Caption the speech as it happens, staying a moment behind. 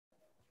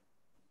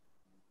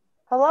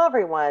Hello,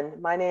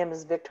 everyone. My name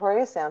is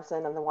Victoria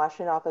Samson. I'm the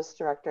Washington Office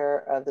Director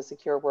of the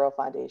Secure World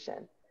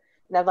Foundation.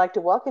 And I'd like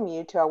to welcome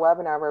you to our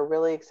webinar. We're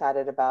really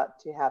excited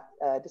to have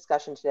a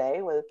discussion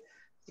today with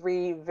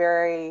three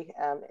very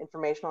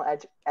informational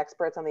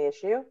experts on the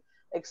issue,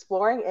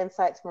 exploring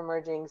insights from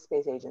emerging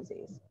space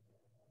agencies.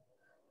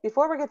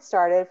 Before we get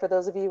started, for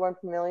those of you who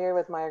aren't familiar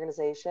with my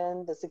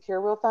organization, the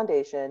Secure World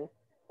Foundation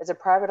is a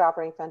private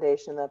operating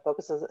foundation that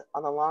focuses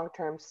on the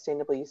long-term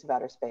sustainable use of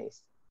outer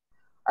space.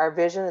 Our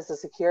vision is a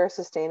secure,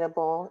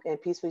 sustainable, and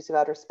peaceful use of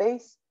outer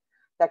space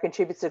that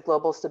contributes to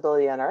global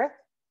stability on Earth.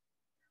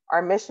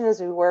 Our mission is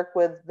we work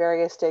with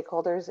various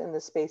stakeholders in the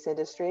space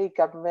industry,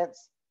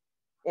 governments,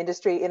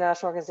 industry,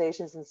 international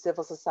organizations, and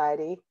civil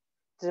society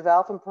to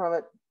develop and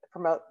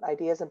promote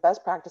ideas and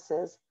best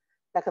practices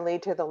that can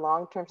lead to the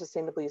long-term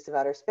sustainable use of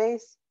outer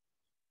space.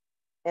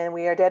 And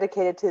we are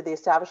dedicated to the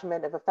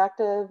establishment of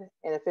effective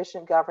and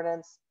efficient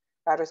governance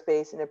of outer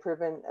space and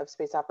improvement of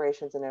space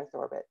operations in Earth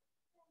orbit.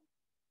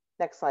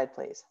 Next slide,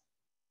 please.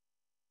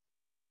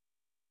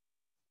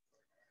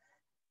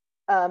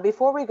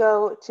 Before we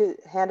go to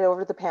hand it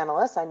over to the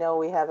panelists, I know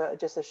we have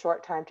just a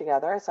short time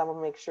together, so I want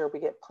to make sure we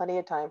get plenty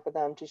of time for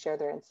them to share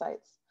their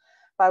insights.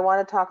 But I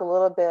want to talk a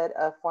little bit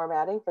of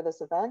formatting for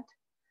this event.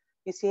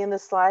 You see in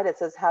this slide, it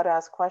says how to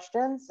ask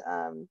questions.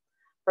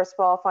 First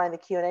of all, find the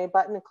Q&A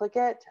button and click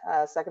it.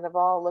 Second of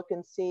all, look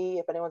and see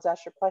if anyone's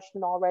asked your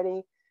question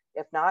already.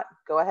 If not,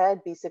 go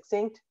ahead, be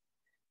succinct.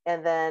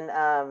 And then,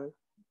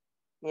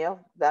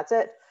 that's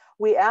it.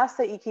 We ask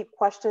that you keep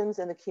questions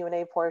in the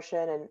Q&A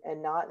portion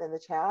and not in the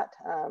chat.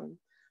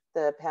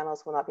 The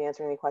panelists will not be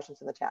answering any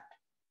questions in the chat.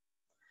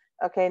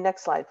 Okay,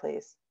 next slide,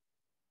 please.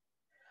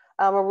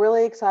 We're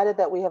really excited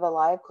that we have a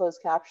live closed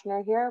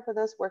captioner here with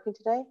us working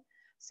today.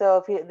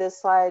 So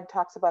this slide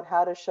talks about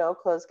how to show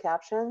closed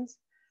captions.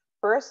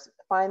 First,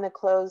 find the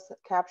closed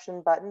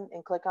caption button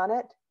and click on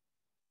it.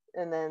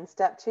 And then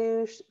step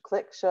 2,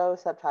 click show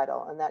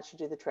subtitle, and that should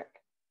do the trick.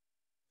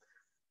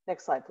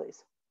 Next slide,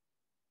 please.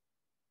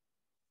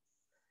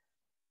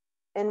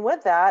 And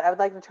with that, I would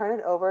like to turn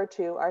it over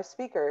to our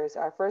speakers.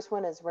 Our first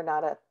one is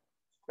Renata.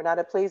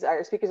 Renata, please,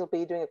 our speakers will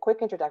be doing a quick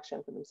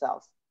introduction for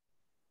themselves.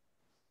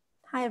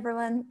 Hi,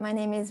 everyone. My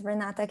name is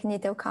Renata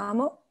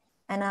Knittel,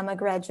 and I'm a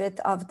graduate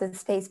of the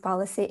Space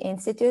Policy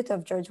Institute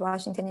of George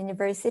Washington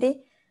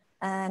University.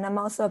 And I'm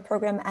also a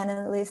program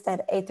analyst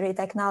at A3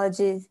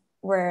 Technologies,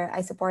 where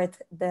I support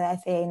the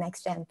FAA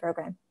Next Gen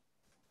program.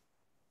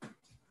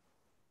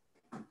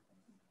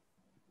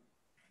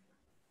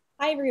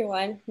 Hi,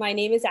 everyone. My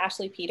name is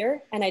Ashley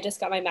Peter, and I just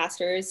got my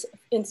master's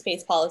in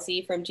space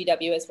policy from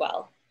GW as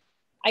well.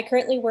 I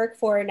currently work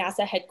for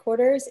NASA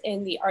headquarters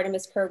in the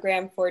Artemis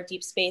program for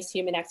deep space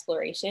human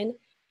exploration,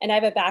 and I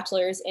have a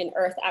bachelor's in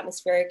Earth,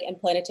 atmospheric, and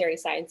planetary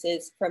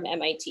sciences from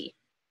MIT.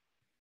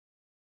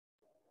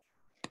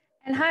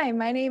 And hi,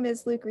 my name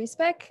is Luke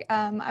Riesbeck.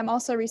 I'm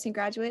also a recent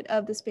graduate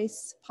of the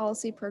Space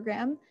Policy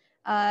program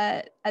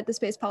at the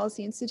Space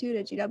Policy Institute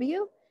at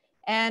GW.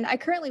 And I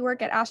currently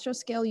work at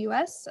Astroscale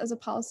US as a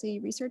policy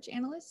research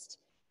analyst.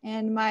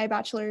 And my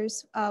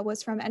bachelor's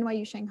was from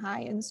NYU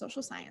Shanghai in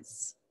social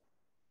science.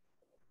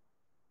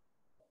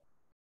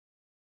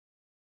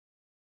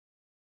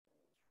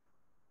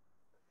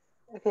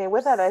 Okay,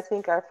 with that, I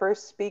think our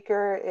first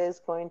speaker is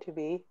going to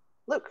be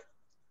Luke.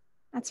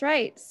 That's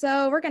right.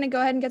 So we're going to go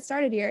ahead and get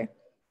started here.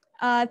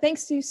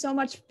 Thanks to so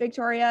much,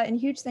 Victoria, and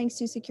huge thanks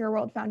to Secure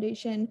World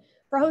Foundation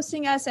for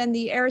hosting us and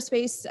the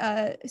Aerospace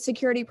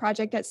Security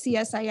Project at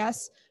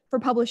CSIS for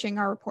publishing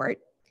our report.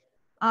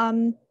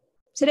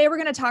 Today, we're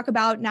going to talk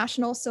about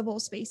national civil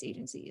space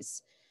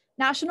agencies.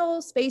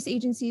 National space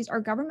agencies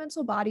are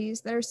governmental bodies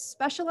that are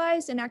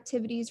specialized in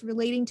activities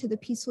relating to the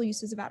peaceful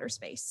uses of outer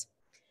space.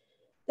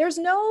 There's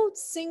no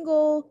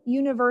single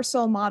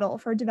universal model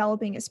for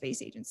developing a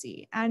space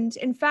agency. And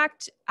in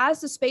fact,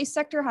 as the space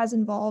sector has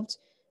evolved,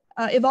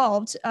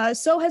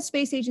 so has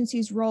space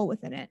agencies' role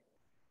within it.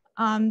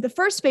 The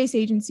first space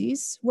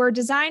agencies were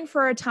designed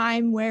for a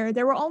time where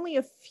there were only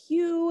a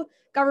few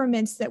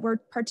governments that were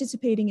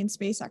participating in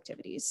space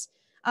activities.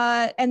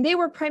 And they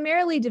were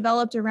primarily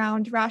developed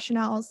around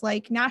rationales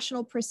like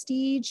national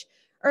prestige,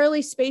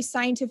 early space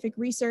scientific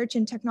research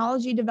and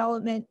technology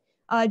development,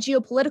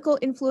 geopolitical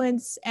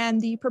influence, and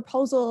the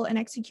proposal and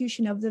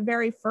execution of the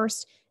very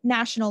first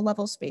national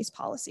level space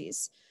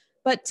policies.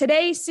 But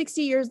today,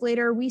 60 years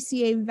later, we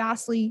see a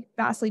vastly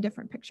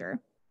different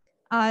picture.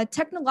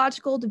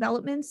 Technological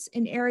developments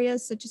in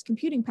areas such as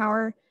computing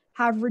power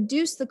have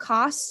reduced the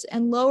costs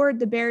and lowered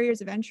the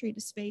barriers of entry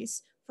to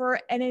space for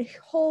a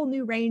whole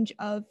new range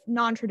of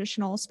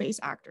non-traditional space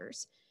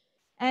actors.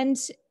 And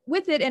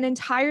with it, an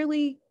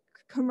entirely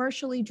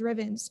commercially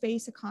driven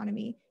space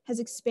economy has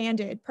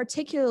expanded,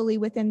 particularly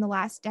within the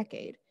last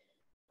decade.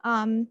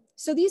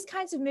 So these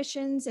kinds of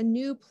missions and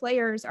new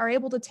players are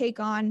able to take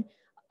on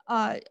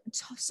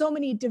so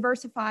many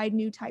diversified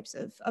new types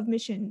of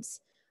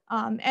missions.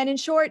 And in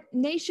short,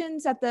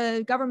 nations at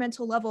the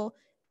governmental level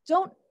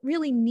don't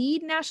really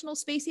need national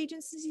space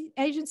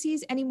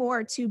agencies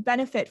anymore to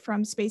benefit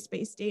from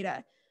space-based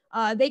data.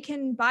 They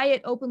can buy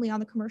it openly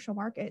on the commercial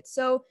market.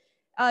 So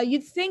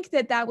You'd think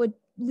that that would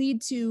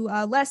lead to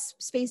less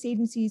space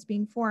agencies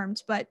being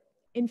formed, but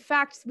in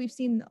fact, we've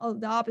seen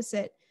the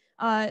opposite.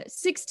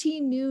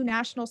 16 new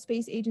national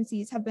space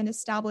agencies have been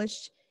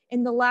established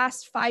in the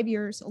last 5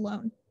 years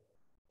alone.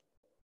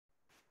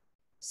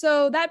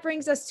 So that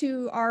brings us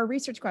to our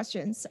research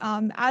questions.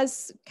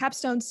 As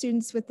capstone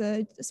students with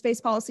the Space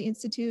Policy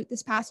Institute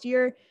this past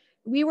year,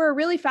 we were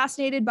really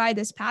fascinated by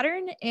this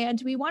pattern,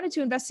 and we wanted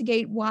to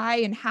investigate why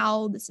and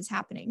how this is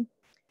happening.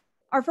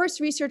 Our first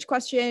research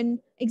question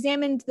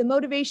examined the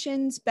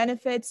motivations,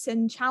 benefits,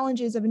 and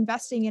challenges of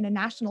investing in a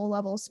national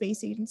level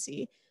space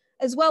agency,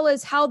 as well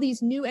as how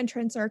these new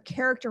entrants are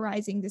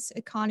characterizing this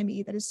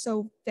economy that is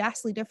so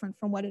vastly different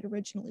from what it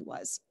originally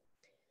was.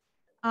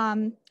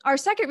 Our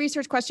second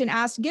research question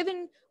asked,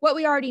 given what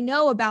we already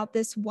know about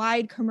this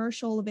wide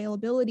commercial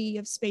availability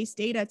of space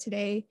data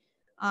today,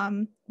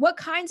 what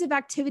kinds of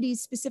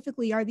activities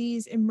specifically are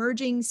these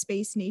emerging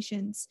space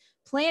nations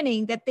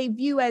planning that they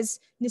view as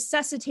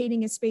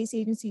necessitating a space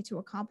agency to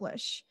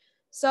accomplish?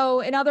 So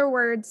in other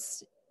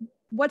words,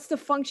 what's the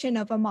function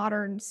of a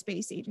modern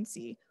space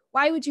agency?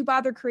 Why would you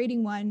bother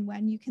creating one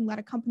when you can let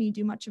a company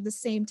do much of the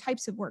same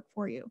types of work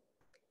for you?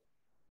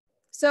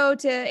 So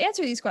to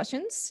answer these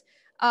questions,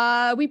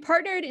 we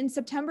partnered in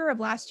September of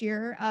last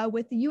year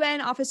with the UN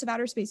Office of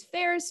Outer Space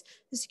Affairs,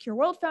 the Secure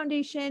World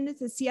Foundation,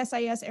 the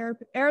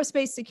CSIS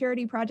Aerospace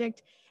Security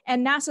Project,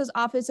 and NASA's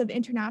Office of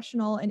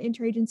International and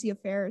Interagency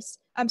Affairs,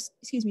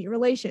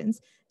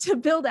 Relations, to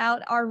build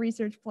out our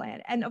research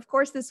plan. And of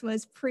course, this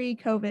was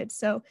pre-COVID,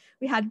 so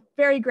we had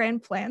very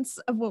grand plans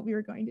of what we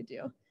were going to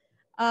do.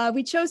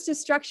 We chose to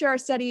structure our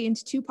study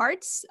into two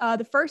parts.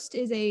 The first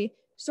is a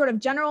sort of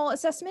general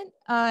assessment,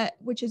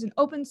 which is an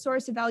open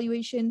source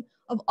evaluation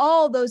of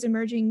all those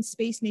emerging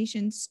space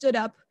nations stood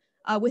up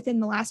within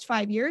the last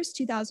 5 years,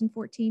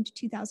 2014 to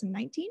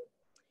 2019.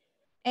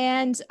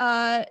 And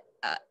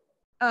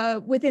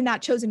within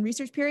that chosen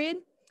research period.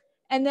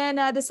 And then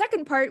the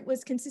second part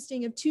was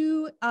consisting of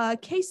two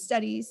case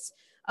studies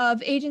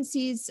of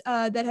agencies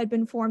that had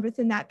been formed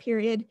within that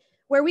period,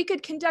 where we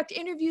could conduct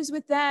interviews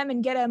with them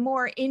and get a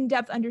more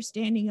in-depth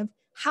understanding of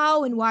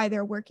how and why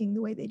they're working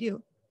the way they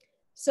do.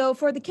 So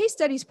for the case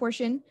studies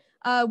portion,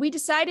 we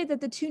decided that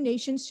the two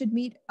nations should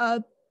meet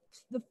a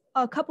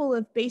couple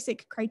of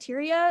basic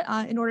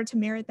criteria in order to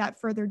merit that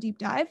further deep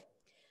dive.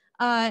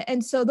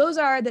 And so those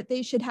are that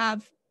they should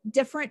have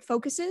different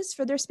focuses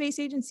for their space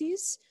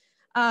agencies.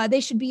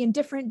 They should be in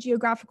different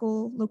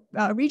geographical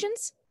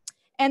regions,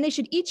 and they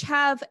should each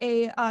have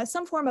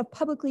some form of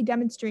publicly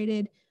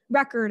demonstrated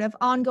record of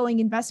ongoing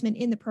investment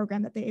in the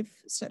program that they've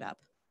stood up.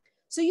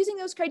 So using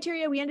those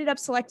criteria, we ended up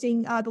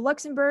selecting the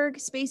Luxembourg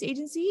Space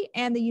Agency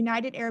and the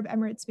United Arab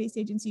Emirates Space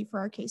Agency for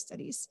our case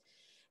studies.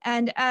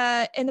 And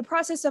in the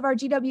process of our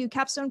GW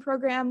capstone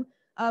program,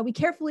 we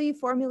carefully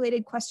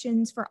formulated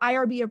questions for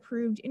IRB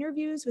approved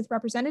interviews with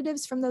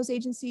representatives from those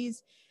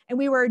agencies. And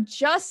we were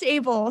just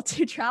able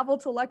to travel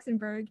to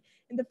Luxembourg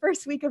in the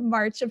first week of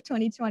March of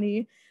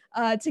 2020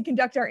 to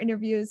conduct our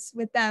interviews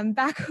with them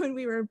back when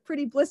we were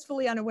pretty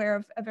blissfully unaware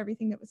of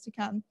everything that was to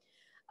come.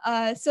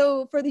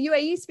 So for the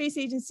UAE Space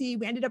Agency,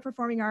 we ended up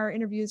performing our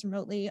interviews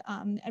remotely,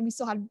 and we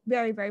still had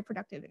very, very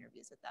productive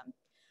interviews with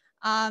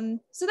them.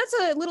 So that's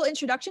a little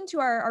introduction to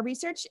our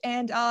research,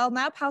 and I'll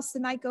now pass the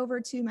mic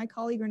over to my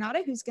colleague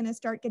Renata, who's going to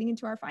start getting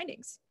into our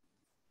findings.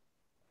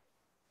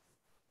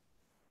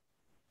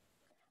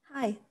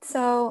 Hi,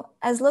 so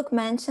as Luke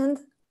mentioned,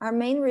 our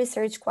main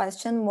research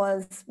question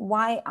was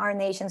why are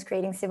nations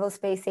creating civil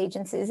space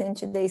agencies in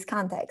today's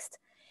context?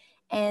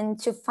 And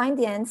to find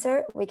the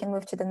answer, we can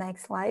move to the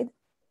next slide.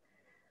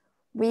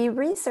 We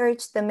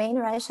researched the main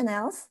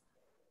rationales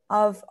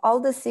of all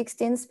the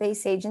 16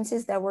 space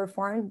agencies that were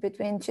formed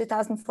between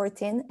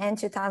 2014 and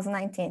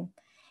 2019.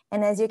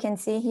 And as you can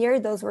see here,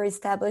 those were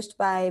established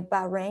by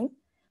Bahrain,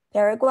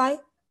 Paraguay,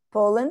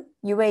 Poland,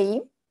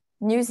 UAE,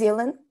 New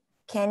Zealand,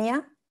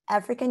 Kenya,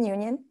 African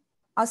Union,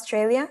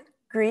 Australia,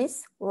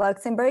 Greece,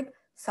 Luxembourg,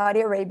 Saudi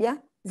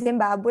Arabia,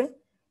 Zimbabwe,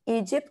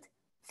 Egypt,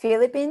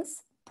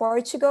 Philippines,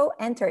 Portugal,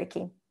 and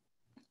Turkey.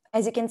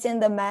 As you can see in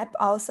the map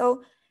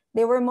also,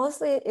 they were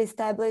mostly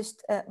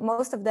established,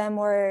 most of them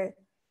were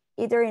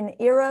either in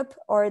Europe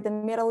or the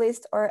Middle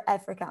East or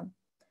Africa.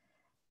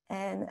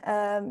 And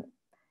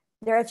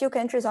there are a few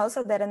countries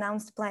also that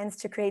announced plans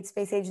to create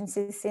space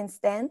agencies since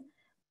then,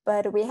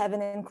 but we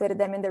haven't included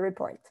them in the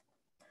report.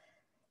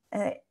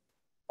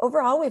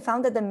 Overall, we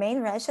found that the main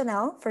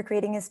rationale for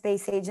creating a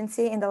space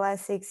agency in the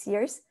last 6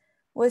 years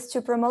was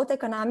to promote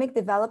economic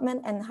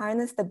development and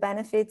harness the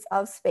benefits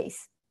of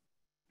space.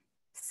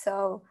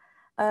 So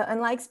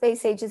unlike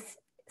space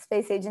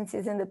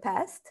agencies in the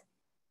past,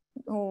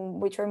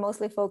 which were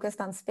mostly focused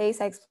on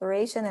space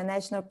exploration and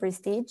national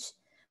prestige,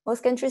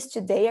 most countries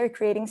today are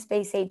creating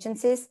space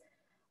agencies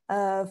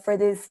for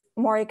these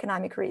more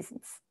economic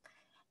reasons.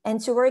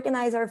 And to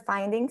organize our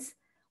findings,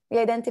 we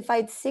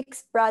identified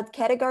 6 broad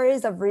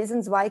categories of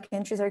reasons why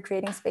countries are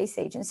creating space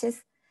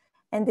agencies.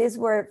 And these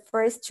were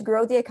first, to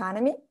grow the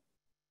economy,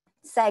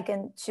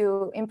 second,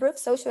 to improve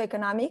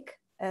socioeconomic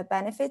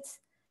benefits,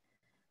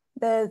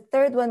 The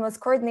third one was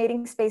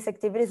coordinating space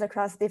activities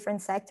across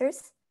different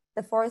sectors.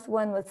 The fourth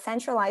one was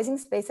centralizing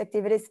space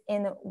activities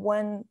in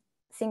one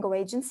single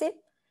agency.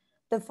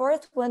 The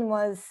fourth one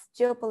was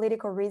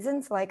geopolitical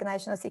reasons like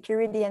national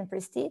security and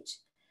prestige.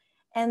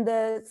 And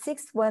the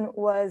sixth one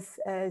was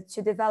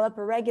to develop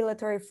a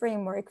regulatory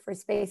framework for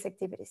space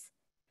activities.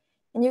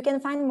 And you can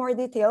find more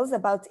details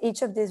about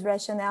each of these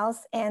rationales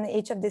and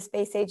each of the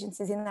space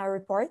agencies in our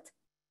report.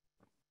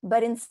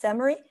 But in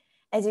summary,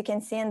 as you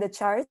can see in the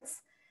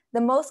charts,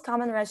 the most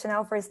common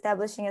rationale for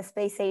establishing a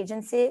space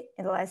agency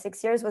in the last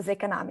 6 years was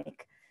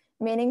economic,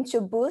 meaning to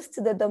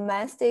boost the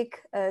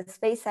domestic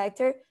space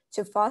sector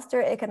to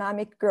foster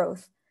economic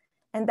growth.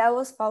 And that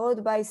was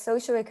followed by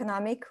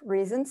socioeconomic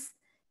reasons,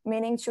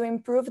 meaning to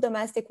improve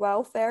domestic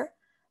welfare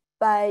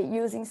by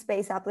using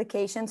space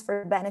applications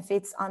for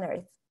benefits on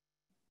Earth.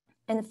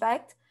 In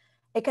fact,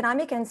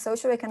 economic and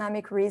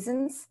socioeconomic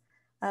reasons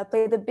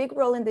played a big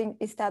role in the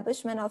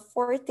establishment of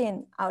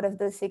 14 out of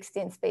the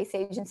 16 space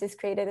agencies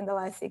created in the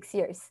last 6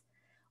 years.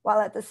 While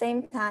at the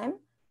same time,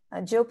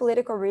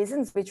 geopolitical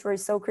reasons, which were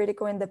so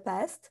critical in the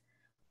past,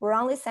 were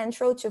only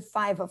central to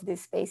 5 of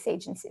these space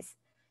agencies.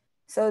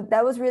 So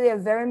that was really a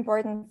very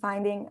important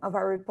finding of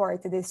our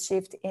report, this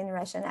shift in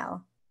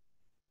rationale.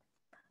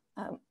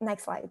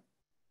 Next slide.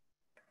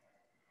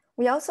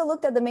 We also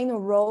looked at the main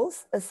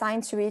roles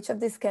assigned to each of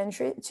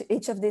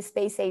these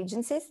space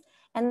agencies,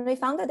 and we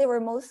found that they were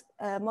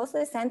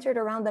mostly centered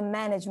around the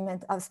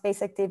management of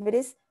space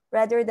activities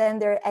rather than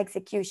their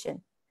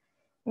execution,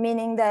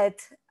 meaning that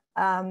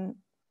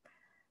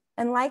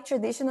unlike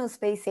traditional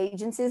space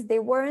agencies, they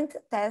weren't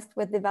tasked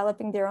with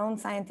developing their own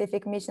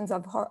scientific missions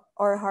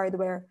or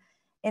hardware.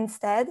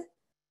 Instead,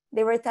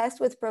 they were tasked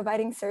with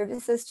providing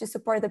services to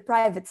support the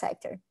private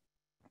sector,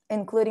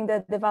 including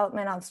the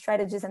development of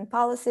strategies and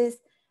policies,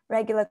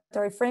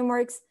 regulatory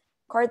frameworks,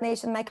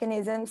 coordination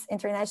mechanisms,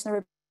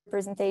 international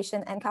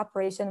representation, and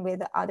cooperation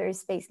with other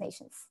space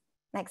nations.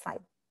 Next slide.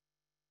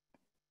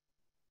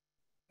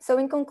 So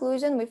in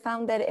conclusion, we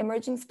found that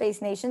emerging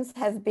space nations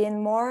have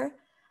been more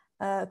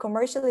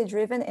commercially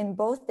driven in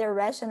both their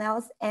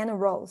rationales and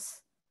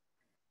roles.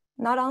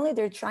 Not only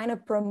they're trying to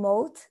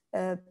promote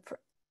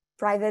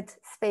private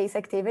space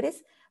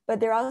activities, but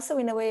they're also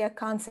in a way a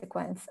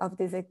consequence of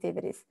these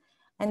activities.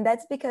 And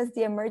that's because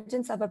the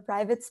emergence of a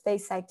private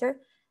space sector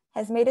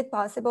has made it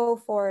possible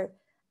for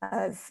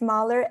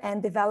smaller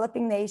and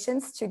developing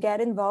nations to get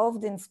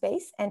involved in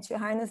space and to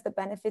harness the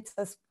benefits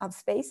of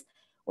space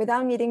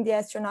without needing the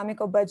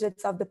astronomical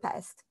budgets of the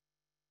past.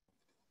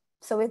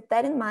 So with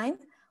that in mind,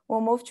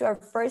 we'll move to our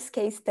first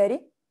case study,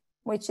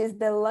 which is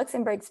the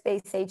Luxembourg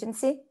Space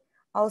Agency,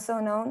 also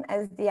known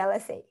as the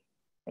LSA.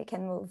 We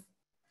can move.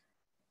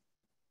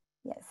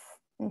 Yes,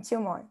 and 2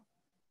 more.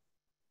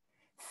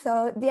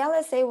 So the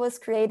LSA was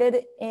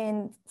created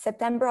in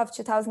September of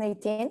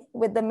 2018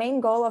 with the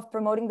main goal of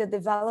promoting the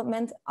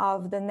development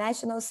of the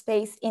national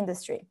space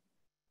industry.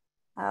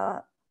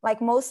 Like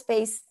most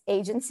space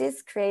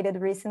agencies created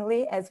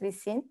recently, as we've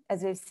seen,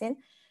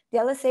 the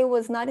LSA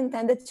was not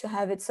intended to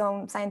have its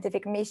own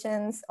scientific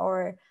missions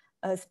or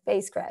a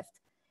spacecraft.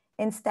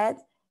 Instead,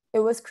 it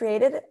was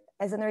created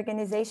as an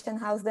organization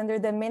housed under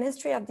the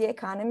Ministry of the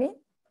Economy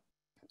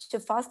to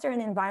foster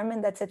an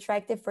environment that's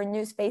attractive for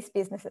new space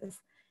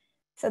businesses.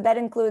 So that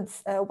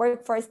includes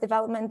workforce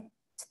development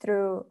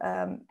through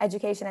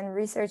education and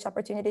research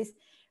opportunities,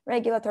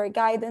 regulatory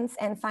guidance,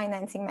 and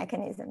financing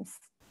mechanisms.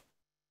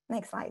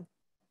 Next slide.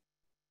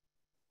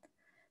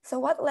 So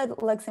what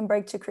led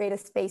Luxembourg to create a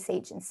space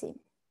agency?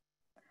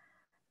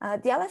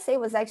 The LSA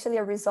was actually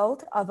a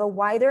result of a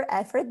wider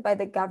effort by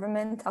the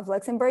government of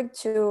Luxembourg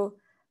to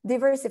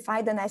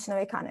diversify the national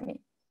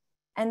economy.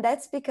 And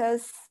that's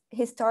because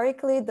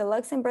historically the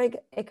Luxembourg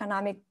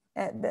economy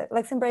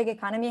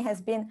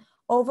has been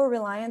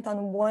over-reliant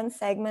on one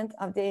sector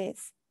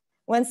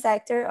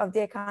of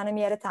the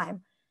economy at a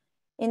time.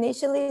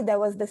 Initially, that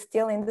was the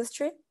steel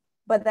industry,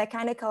 but that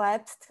kind of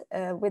collapsed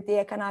with the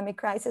economic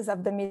crisis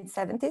of the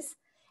mid-70s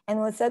and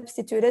was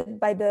substituted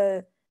by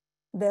the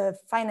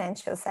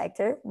financial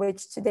sector,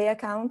 which today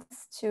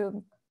accounts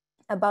to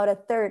about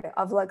 1/3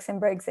 of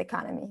Luxembourg's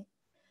economy.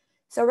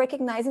 So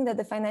recognizing that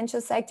the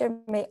financial sector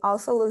may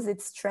also lose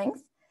its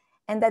strength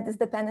and that this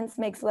dependence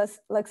makes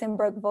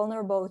Luxembourg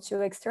vulnerable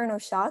to external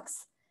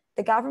shocks,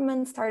 the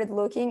government started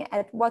looking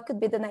at what could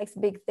be the next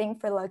big thing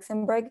for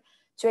Luxembourg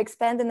to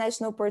expand the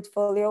national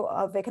portfolio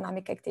of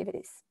economic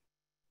activities.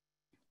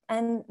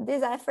 And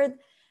this effort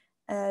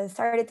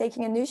started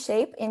taking a new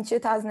shape in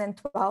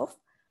 2012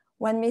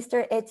 when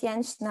Mr.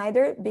 Etienne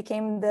Schneider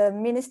became the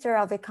Minister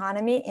of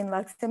Economy in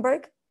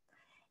Luxembourg.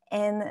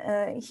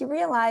 And he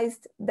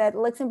realized that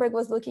Luxembourg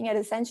was looking at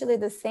essentially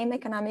the same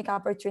economic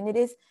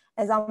opportunities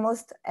as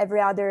almost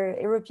every other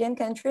European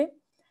country.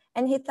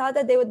 And he thought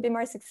that they would be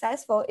more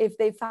successful if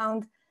they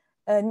found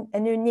a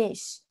new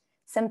niche,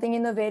 something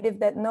innovative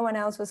that no one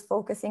else was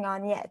focusing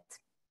on yet.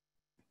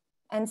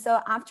 And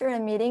so after a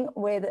meeting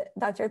with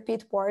Dr.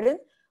 Pete Worden,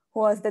 who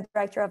was the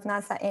director of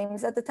NASA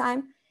Ames at the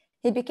time,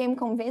 he became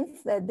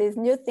convinced that this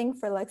new thing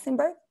for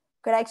Luxembourg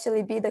could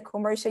actually be the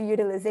commercial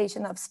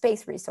utilization of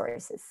space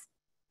resources.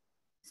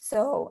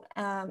 So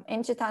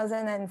in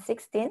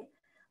 2016,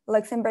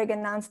 Luxembourg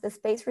announced the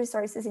Space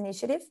Resources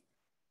Initiative,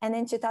 and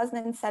in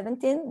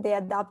 2017, they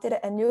adopted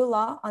a new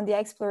law on the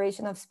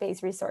exploration of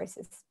space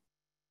resources.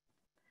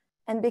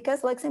 And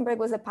because Luxembourg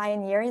was a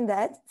pioneer in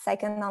that,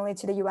 second only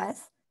to the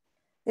US,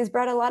 this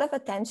brought a lot of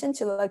attention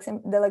to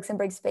the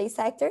Luxembourg space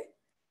sector,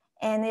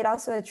 and it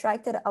also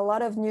attracted a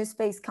lot of new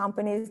space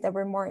companies that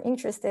were more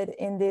interested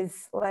in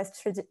this less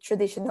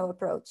traditional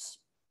approach.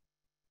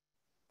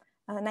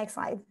 Next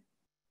slide.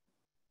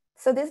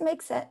 So this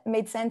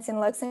made sense in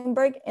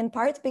Luxembourg, in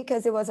part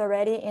because it was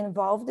already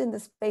involved in the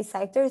space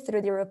sector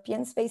through the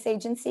European Space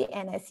Agency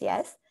and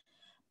SES,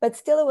 but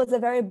still it was a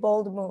very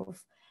bold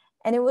move.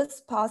 And it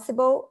was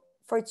possible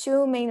for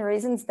two main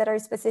reasons that are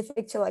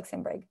specific to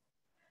Luxembourg.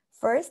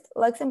 First,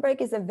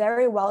 Luxembourg is a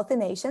very wealthy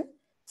nation,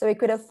 so it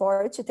could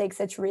afford to take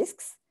such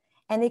risks.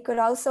 And it could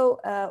also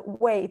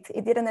wait.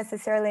 It didn't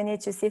necessarily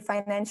need to see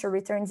financial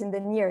returns in the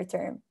near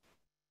term.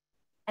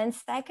 And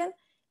second,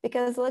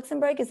 because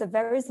Luxembourg is a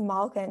very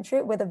small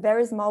country with a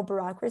very small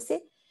bureaucracy,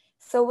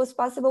 so it was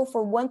possible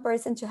for one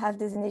person to have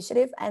this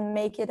initiative and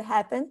make it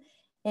happen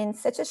in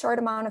such a short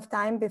amount of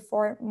time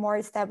before more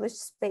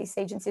established space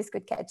agencies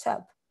could catch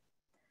up.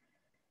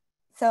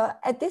 So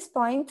at this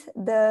point,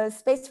 the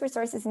Space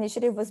Resources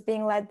Initiative was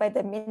being led by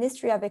the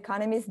Ministry of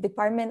Economy's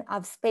Department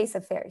of Space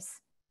Affairs.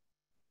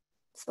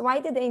 So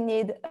why did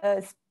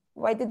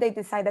they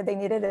decide that they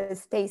needed a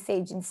space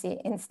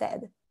agency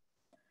instead?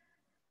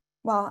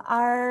 Well,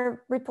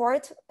 our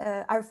report,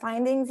 our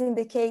findings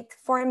indicate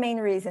four main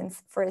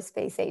reasons for a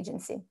space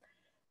agency.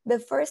 The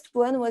first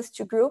one was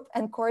to group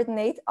and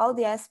coordinate all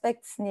the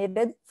aspects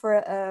needed for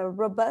a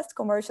robust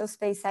commercial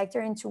space sector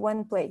into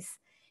one place,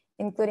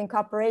 including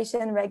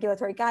cooperation,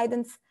 regulatory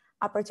guidance,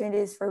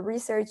 opportunities for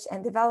research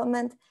and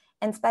development,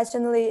 and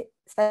especially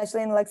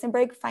in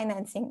Luxembourg,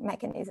 financing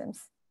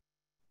mechanisms.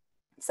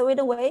 So in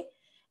a way,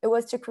 it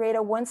was to create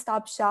a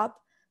one-stop shop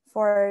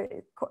for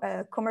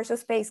commercial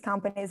space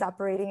companies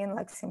operating in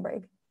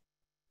Luxembourg.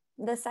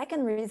 The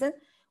second reason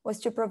was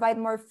to provide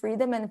more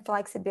freedom and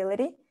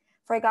flexibility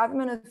for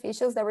government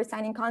officials that were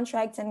signing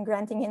contracts and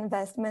granting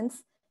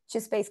investments to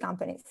space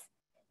companies.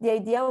 The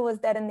idea was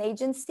that an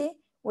agency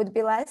would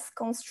be less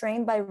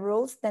constrained by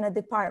rules than a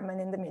department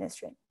in the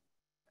ministry.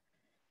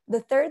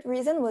 The third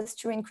reason was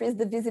to increase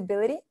the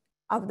visibility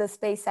of the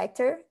space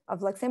sector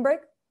of Luxembourg.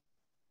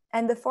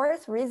 And the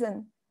fourth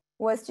reason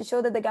was to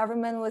show that the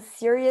government was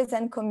serious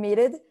and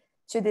committed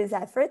to this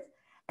effort,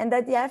 and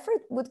that the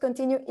effort would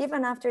continue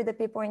even after the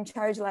people in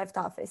charge left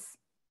office.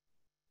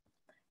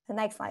 The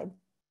next slide.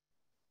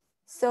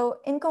 So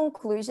in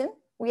conclusion,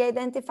 we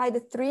identified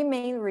the three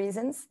main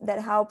reasons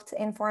that helped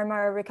inform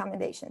our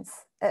recommendations.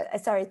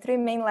 Three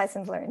main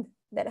lessons learned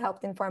that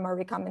helped inform our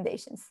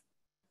recommendations.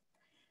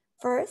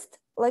 First,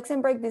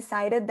 Luxembourg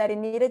decided that it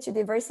needed to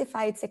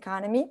diversify its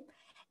economy,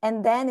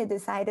 and then it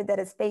decided that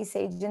a space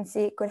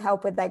agency could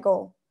help with that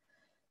goal.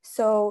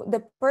 So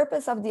the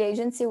purpose of the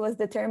agency was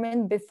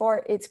determined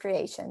before its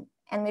creation,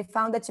 and we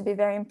found that to be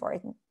very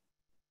important.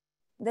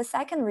 The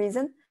second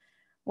reason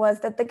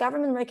was that the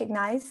government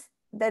recognized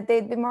that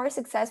they'd be more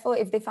successful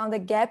if they found a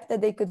gap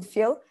that they could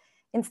fill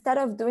instead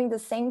of doing the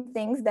same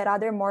things that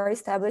other more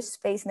established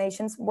space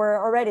nations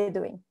were already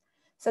doing.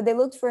 So they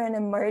looked for an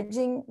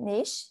emerging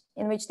niche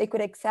in which they could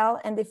excel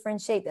and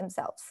differentiate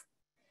themselves.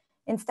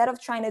 Instead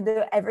of trying to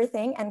do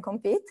everything and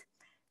compete,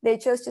 they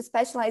chose to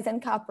specialize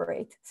and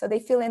cooperate. So they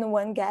fill in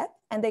one gap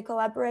and they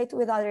collaborate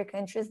with other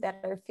countries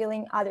that are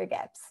filling other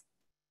gaps.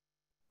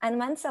 And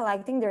when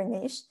selecting their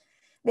niche,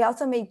 they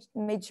also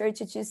made sure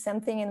to choose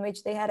something in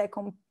which they had a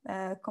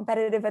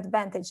competitive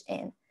advantage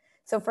in.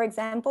 So for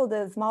example,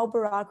 the small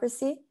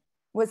bureaucracy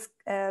was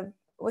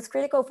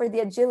critical for the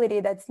agility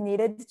that's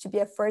needed to be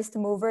a first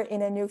mover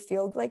in a new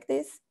field like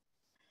this.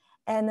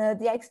 And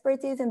the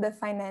expertise in the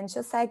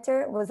financial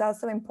sector was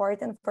also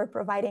important for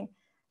providing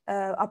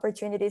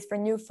opportunities for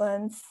new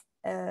funds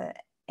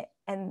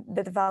and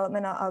the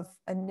development of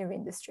a new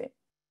industry.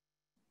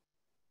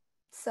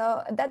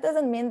 So that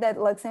doesn't mean that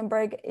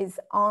Luxembourg is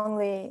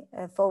only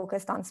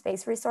focused on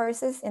space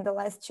resources. In the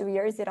last 2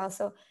 years, it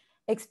also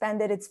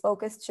expanded its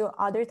focus to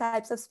other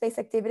types of space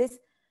activities,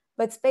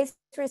 but space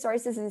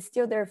resources is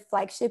still their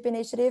flagship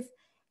initiative,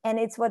 and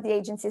it's what the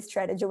agency's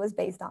strategy was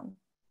based on.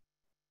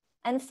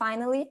 And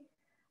finally,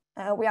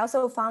 we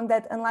also found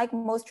that unlike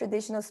most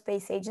traditional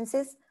space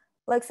agencies,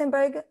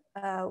 Luxembourg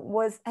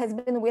has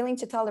been willing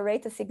to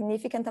tolerate a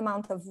significant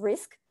amount of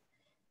risk,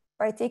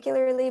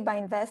 particularly by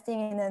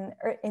investing in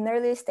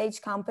early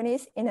stage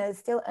companies in a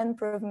still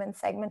unproven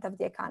segment of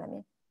the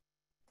economy.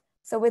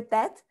 So with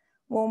that,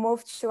 we'll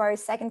move to our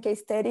second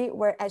case study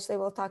where Ashley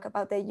will talk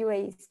about the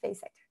UAE space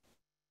sector.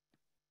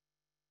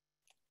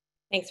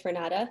 Thanks,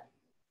 Renata.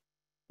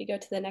 We go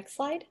to the next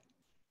slide.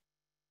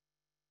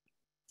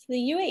 So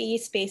the UAE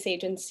Space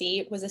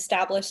Agency was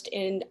established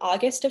in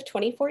August of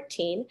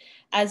 2014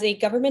 as a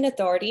government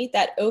authority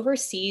that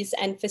oversees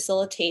and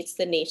facilitates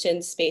the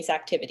nation's space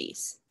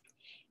activities.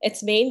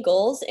 Its main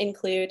goals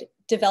include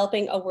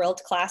developing a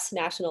world-class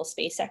national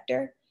space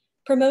sector,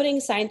 promoting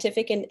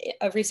scientific and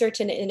research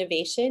and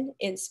innovation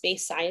in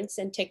space science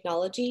and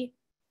technology,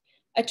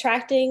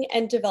 attracting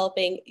and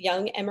developing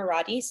young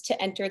Emiratis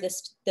to enter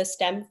the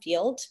STEM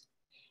field,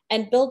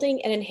 and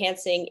building and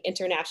enhancing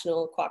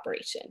international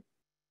cooperation.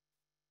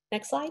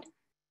 Next slide.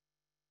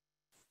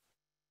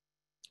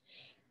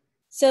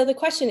 So the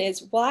question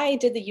is, why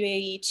did the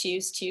UAE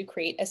choose to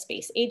create a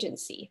space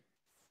agency?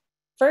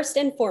 First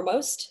and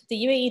foremost,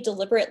 the UAE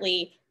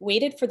deliberately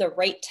waited for the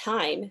right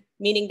time,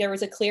 meaning there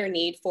was a clear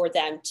need for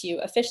them to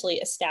officially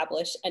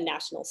establish a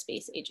national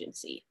space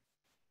agency.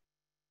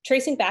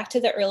 Tracing back to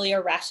the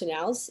earlier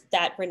rationales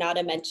that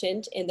Renata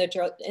mentioned in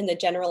the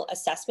general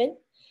assessment,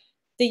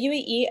 the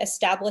UAE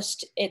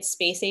established its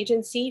space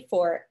agency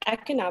for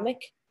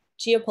economic,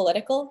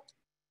 geopolitical,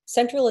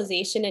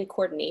 centralization and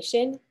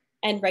coordination,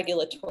 and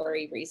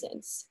regulatory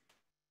reasons.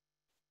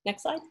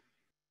 Next slide.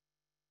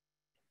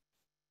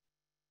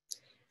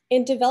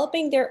 In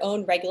developing their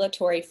own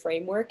regulatory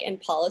framework and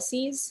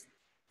policies,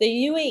 the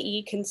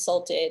UAE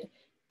consulted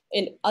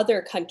in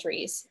other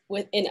countries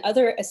within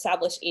other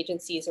established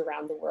agencies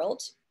around the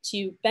world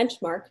to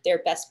benchmark their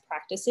best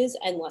practices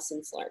and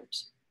lessons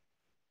learned.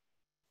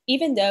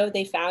 Even though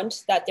they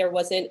found that there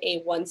wasn't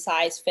a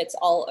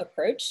one-size-fits-all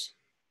approach,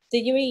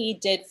 the UAE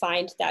did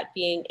find that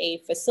being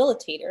a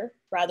facilitator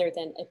rather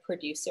than a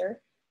producer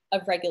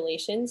of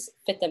regulations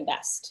fit them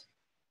best.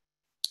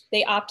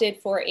 They opted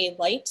for a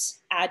light,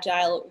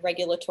 agile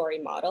regulatory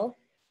model,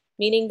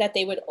 meaning that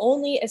they would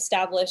only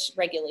establish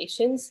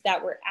regulations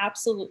that were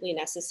absolutely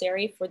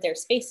necessary for their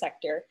space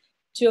sector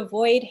to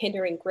avoid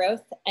hindering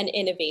growth and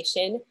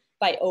innovation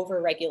by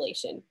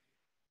over-regulation.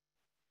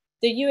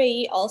 The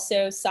UAE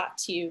also sought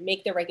to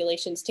make the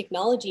regulations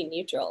technology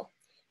neutral,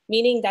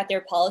 meaning that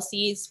their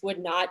policies would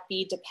not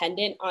be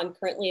dependent on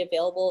currently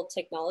available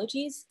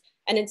technologies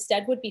and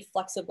instead would be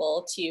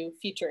flexible to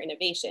future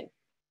innovation.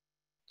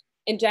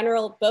 In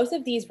general, both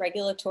of these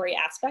regulatory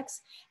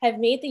aspects have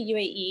made the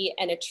UAE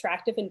an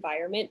attractive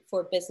environment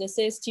for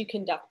businesses to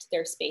conduct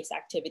their space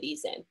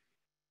activities in.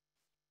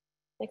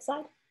 Next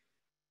slide.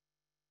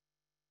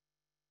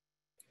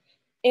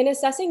 In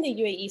assessing the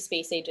UAE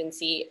Space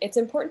Agency, it's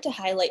important to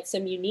highlight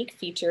some unique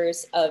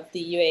features of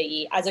the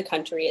UAE as a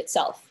country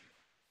itself.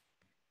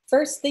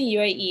 First, the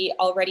UAE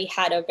already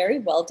had a very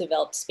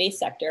well-developed space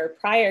sector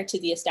prior to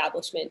the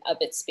establishment of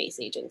its space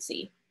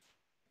agency.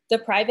 The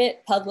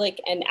private,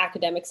 public, and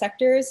academic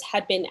sectors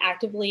had been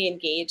actively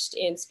engaged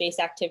in space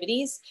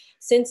activities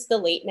since the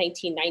late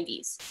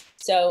 1990s.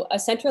 So a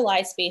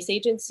centralized space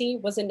agency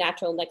was a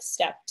natural next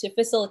step to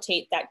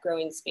facilitate that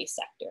growing space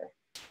sector.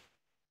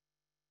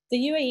 The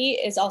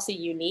UAE is also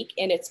unique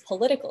in its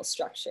political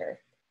structure,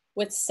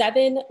 with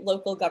 7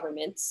 local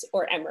governments,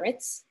 or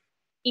emirates,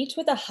 each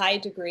with a high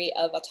degree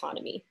of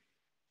autonomy.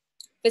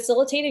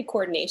 Facilitated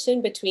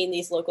coordination between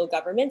these local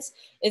governments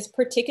is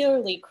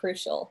particularly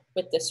crucial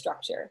with this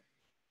structure.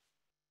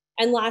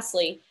 And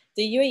lastly,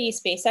 the UAE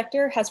space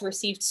sector has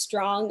received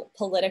strong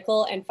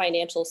political and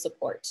financial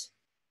support.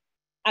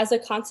 As a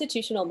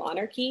constitutional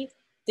monarchy,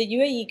 the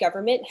UAE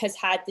government has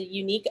had the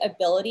unique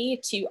ability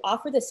to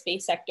offer the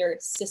space sector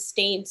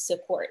sustained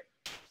support,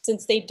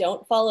 since they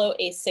don't follow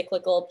a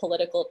cyclical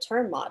political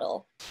term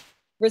model,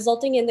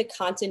 resulting in the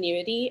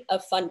continuity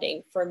of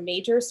funding for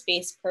major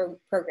space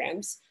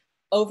programs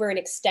over an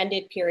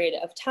extended period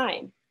of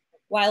time,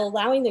 while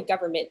allowing the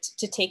government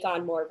to take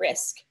on more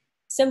risk,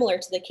 similar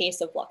to the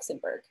case of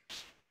Luxembourg.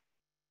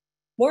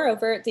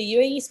 Moreover, the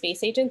UAE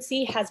Space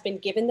Agency has been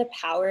given the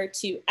power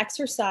to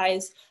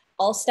exercise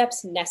all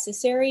steps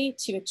necessary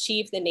to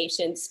achieve the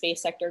nation's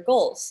space sector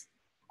goals,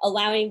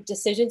 allowing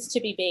decisions to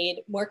be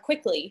made more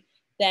quickly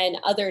than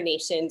other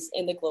nations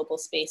in the global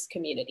space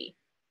community.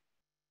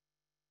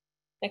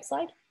 Next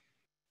slide.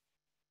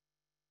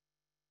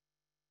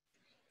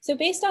 So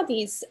based on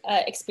these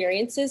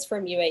experiences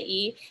from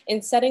UAE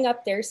in setting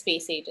up their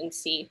space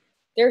agency,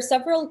 there are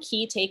several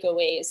key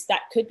takeaways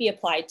that could be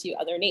applied to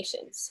other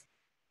nations.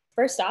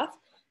 First off,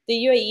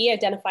 the UAE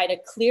identified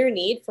a clear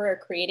need for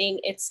creating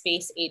its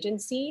space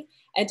agency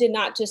and did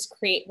not just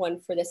create one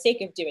for the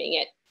sake of doing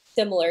it,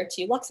 similar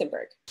to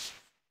Luxembourg.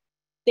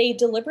 They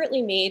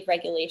deliberately made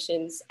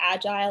regulations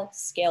agile,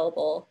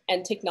 scalable,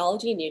 and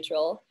technology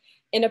neutral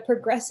in a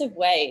progressive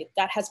way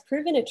that has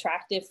proven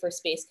attractive for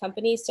space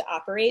companies to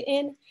operate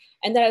in,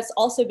 and that has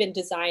also been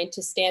designed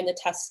to stand the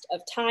test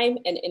of time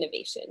and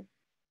innovation.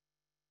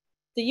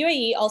 The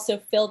UAE also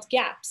filled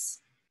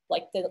gaps,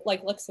 like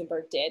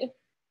Luxembourg did,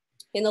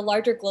 in the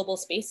larger global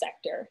space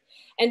sector,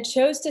 and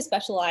chose to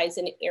specialize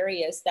in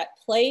areas that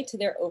play to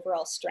their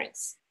overall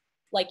strengths,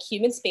 like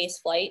human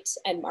spaceflight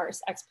and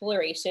Mars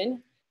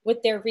exploration,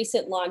 with their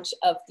recent launch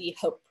of the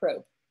HOPE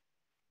probe.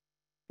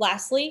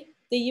 Lastly,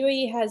 the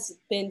UAE has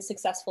been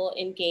successful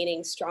in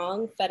gaining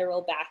strong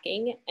federal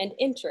backing and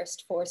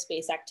interest for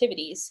space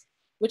activities,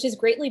 which has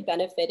greatly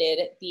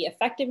benefited the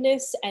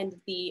effectiveness and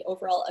the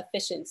overall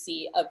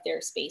efficiency of their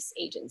space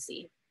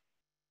agency.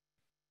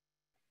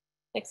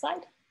 Next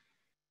slide.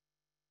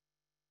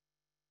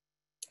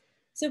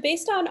 So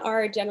based on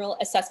our general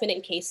assessment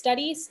and case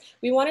studies,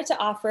 we wanted to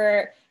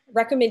offer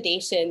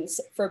recommendations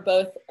for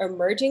both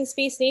emerging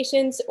space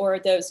nations or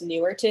those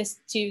newer to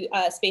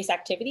space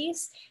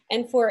activities,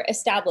 and for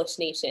established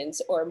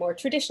nations or more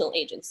traditional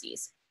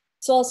agencies.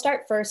 So I'll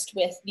start first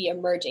with the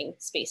emerging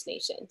space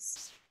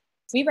nations.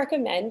 We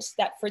recommend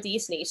that for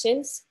these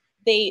nations,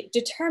 they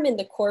determine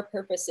the core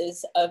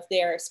purposes of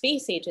their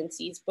space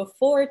agencies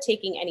before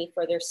taking any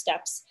further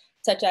steps,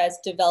 such as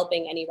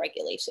developing any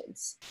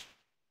regulations.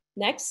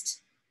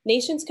 Next,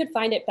 nations could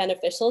find it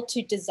beneficial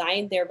to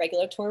design their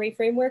regulatory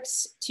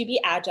frameworks to be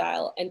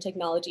agile and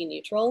technology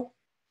neutral,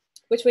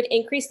 which would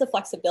increase the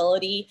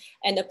flexibility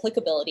and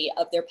applicability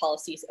of their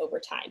policies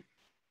over time.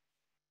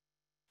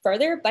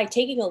 Further, by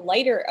taking a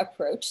lighter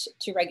approach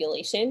to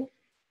regulation,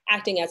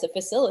 acting as a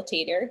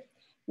facilitator,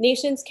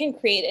 nations can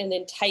create an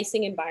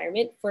enticing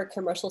environment for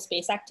commercial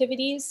space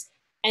activities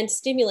and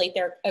stimulate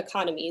their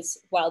economies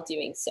while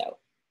doing so.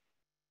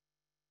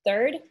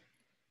 Third,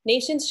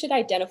 nations should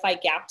identify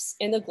gaps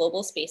in the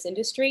global space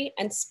industry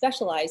and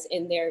specialize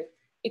in their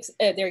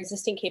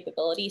existing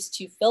capabilities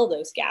to fill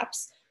those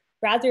gaps,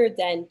 rather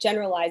than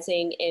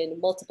generalizing in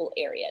multiple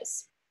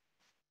areas.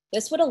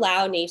 This would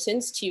allow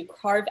nations to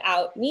carve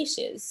out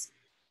niches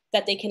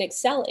that they can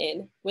excel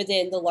in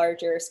within the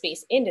larger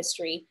space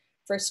industry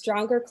for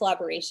stronger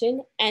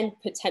collaboration and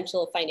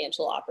potential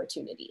financial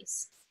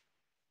opportunities.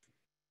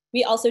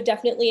 We also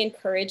definitely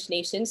encourage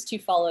nations to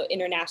follow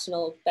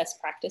international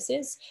best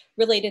practices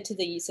related to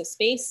the use of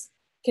space,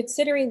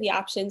 considering the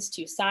options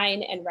to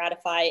sign and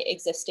ratify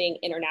existing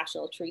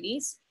international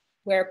treaties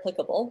where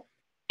applicable,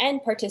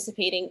 and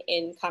participating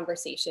in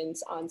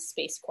conversations on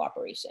space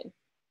cooperation.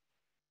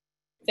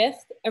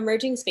 Fifth,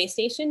 emerging space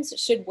stations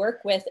should work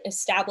with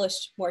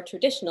established, more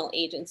traditional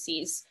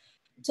agencies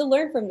to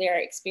learn from their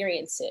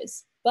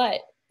experiences,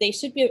 but they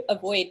should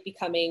avoid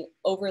becoming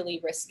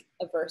overly risk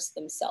averse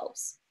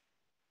themselves.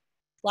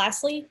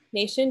 Lastly,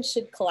 nations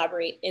should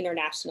collaborate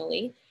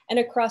internationally and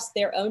across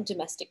their own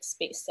domestic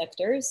space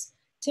sectors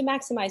to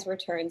maximize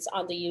returns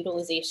on the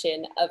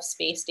utilization of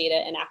space data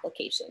and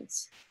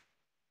applications.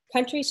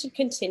 Countries should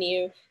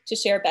continue to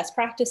share best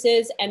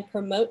practices and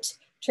promote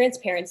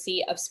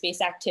transparency of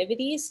space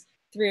activities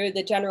through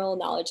the general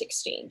knowledge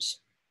exchange.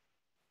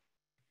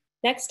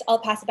 Next, I'll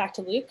pass it back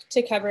to Luke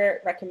to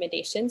cover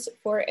recommendations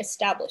for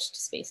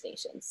established space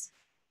nations.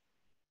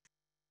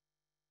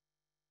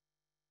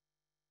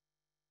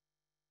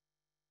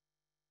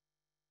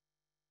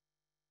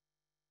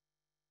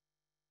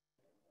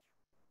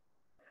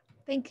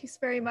 Thank you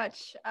very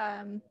much.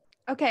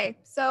 Okay,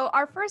 so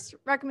our first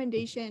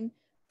recommendation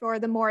for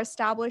the more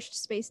established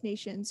space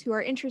nations who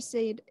are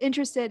interested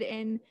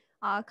in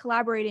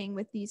collaborating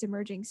with these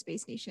emerging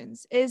space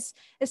nations is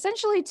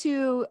essentially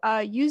to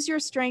use your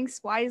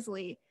strengths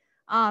wisely.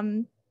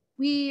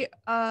 We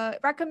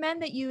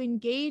recommend that you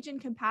engage in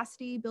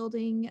capacity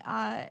building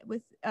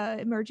with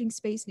emerging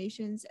space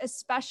nations,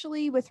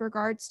 especially with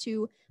regards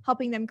to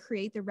helping them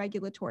create the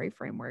regulatory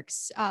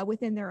frameworks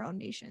within their own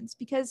nations,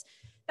 because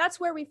that's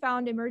where we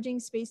found emerging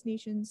space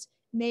nations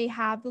may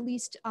have the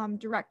least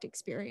direct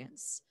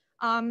experience.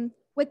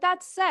 With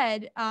that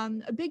said,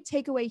 a big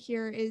takeaway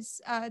here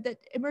is that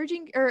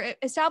emerging or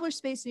established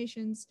space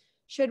nations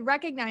should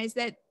recognize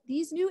that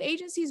these new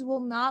agencies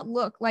will not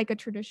look like a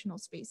traditional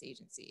space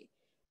agency.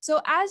 So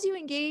as you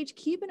engage,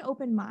 keep an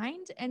open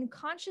mind and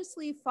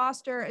consciously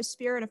foster a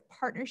spirit of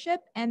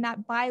partnership and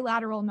that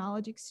bilateral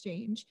knowledge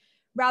exchange,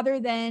 rather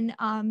than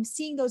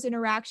seeing those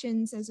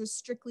interactions as a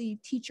strictly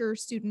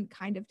teacher-student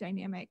kind of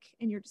dynamic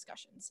in your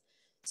discussions.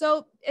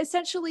 So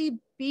essentially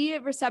be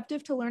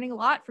receptive to learning a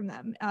lot from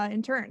them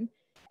in turn.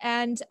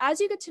 And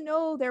as you get to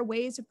know their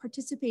ways of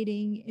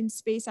participating in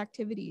space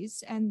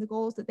activities and the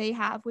goals that they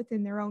have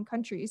within their own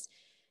countries,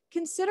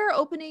 consider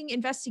opening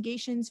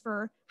investigations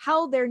for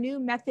how their new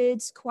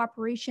methods,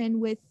 cooperation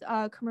with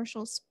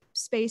commercial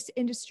space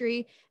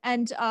industry,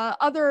 and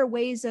other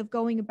ways of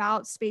going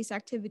about space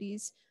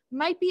activities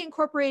might be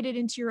incorporated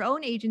into your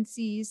own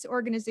agency's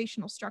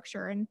organizational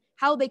structure and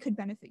how they could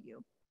benefit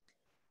you.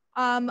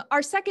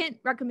 Our second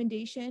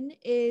recommendation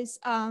is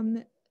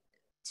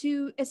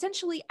to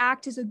essentially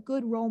act as a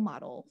good role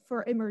model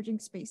for emerging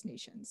space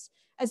nations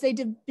as they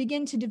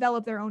begin to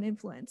develop their own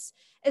influence,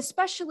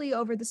 especially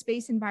over the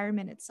space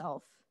environment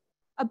itself.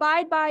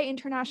 Abide by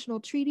international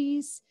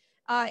treaties,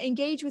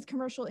 engage with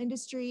commercial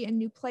industry and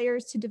new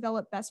players to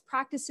develop best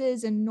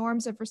practices and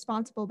norms of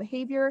responsible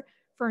behavior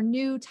for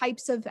new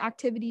types of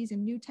activities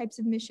and new types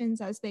of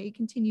missions as they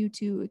continue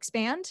to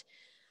expand.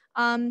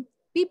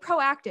 Be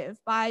proactive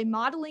by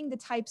modeling the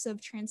types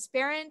of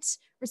transparent,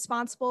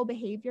 responsible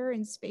behavior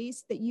in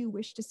space that you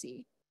wish to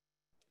see.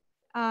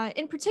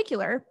 In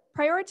particular,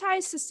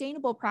 prioritize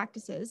sustainable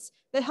practices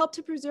that help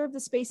to preserve the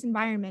space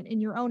environment in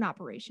your own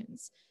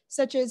operations,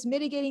 such as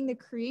mitigating the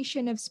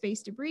creation of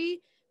space debris,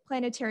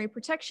 planetary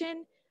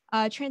protection,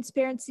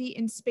 transparency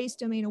in space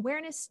domain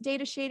awareness,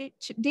 data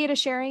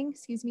sharing,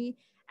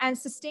 and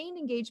sustained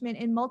engagement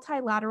in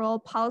multilateral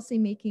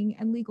policymaking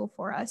and legal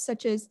fora,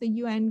 such as the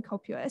UN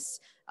COPUOS,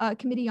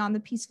 Committee on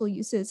the Peaceful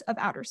Uses of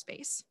Outer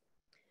Space.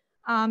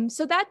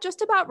 So that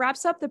just about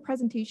wraps up the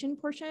presentation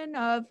portion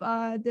of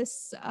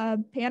this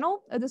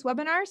panel, this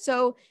webinar.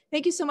 So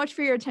thank you so much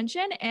for your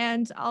attention,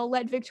 and I'll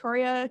let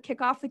Victoria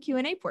kick off the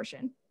Q&A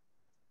portion.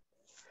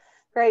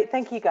 Great,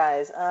 thank you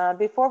guys.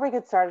 Before we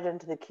get started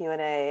into the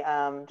Q&A,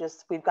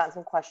 we've gotten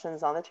some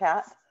questions on the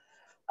chat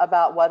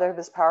about whether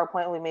this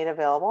PowerPoint will be made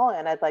available,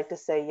 and I'd like to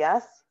say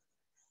yes.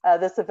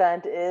 This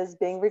event is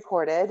being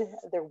recorded.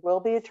 There will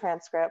be a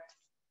transcript,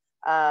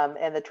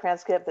 and the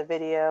transcript, the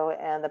video,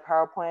 and the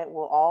PowerPoint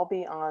will all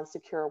be on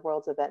Secure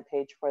World's event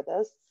page for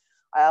this.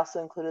 I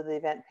also included the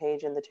event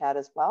page in the chat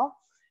as well.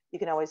 You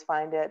can always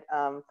find it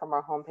from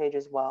our homepage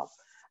as well.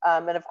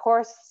 And of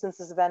course, since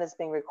this event is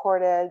being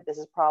recorded, this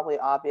is probably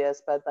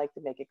obvious, but I'd like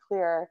to make it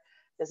clear,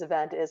 this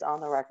event is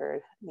on the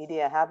record.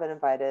 Media have been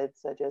invited,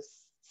 so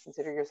just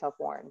consider yourself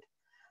warned.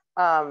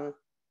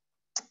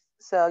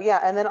 So yeah,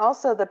 and then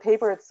also the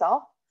paper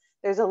itself,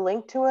 there's a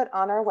link to it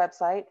on our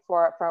website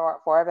for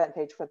our event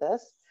page for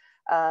this,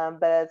 but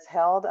it's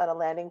held on a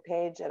landing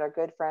page at our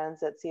good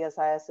friends at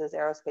CSIS's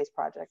Aerospace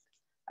Project.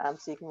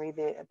 So you can read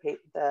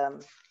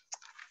the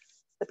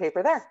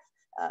paper there.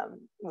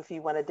 If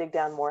you want to dig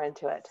down more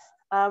into it.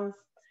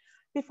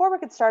 Before we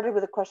get started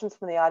with the questions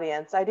from the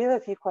audience, I do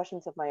have a few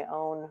questions of my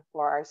own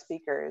for our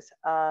speakers.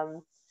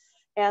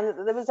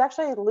 And there was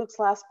actually Luke's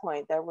last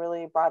point that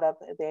really brought up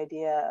the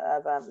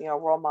idea of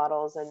role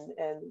models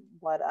and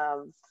what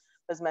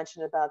was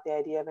mentioned about the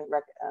idea of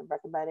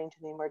recommending to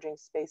the emerging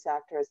space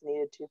actors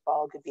needed to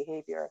follow good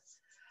behavior.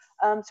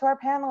 To our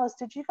panelists,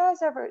 did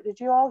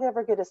you all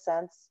ever get a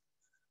sense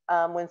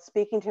when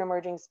speaking to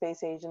emerging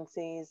space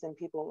agencies and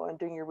people and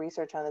doing your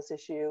research on this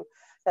issue,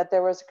 that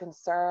there was a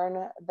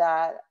concern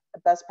that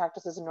best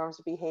practices and norms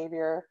of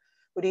behavior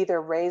would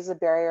either raise the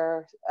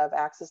barrier of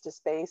access to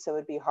space, so it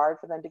would be hard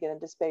for them to get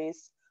into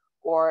space,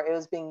 or it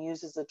was being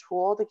used as a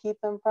tool to keep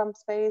them from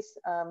space?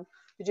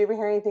 Did you ever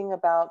hear anything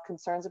about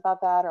concerns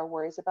about that or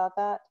worries about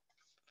that?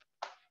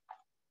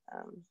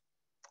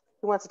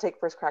 Who wants to take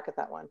first crack at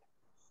that one?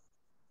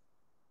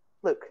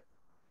 Luke.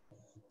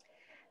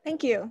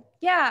 Thank you.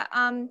 Yeah,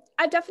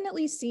 I've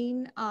definitely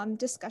seen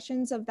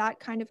discussions of that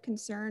kind of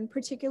concern,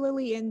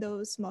 particularly in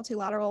those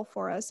multilateral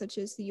fora, such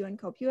as the UN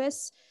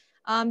COPUOS.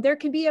 There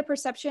can be a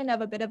perception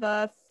of a bit of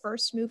a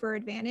first mover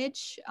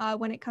advantage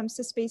when it comes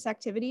to space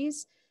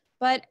activities.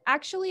 But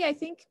actually, I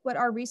think what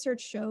our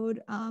research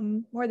showed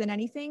more than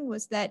anything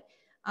was that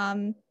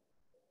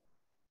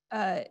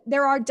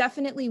there are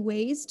definitely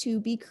ways to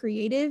be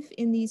creative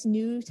in these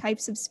new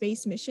types of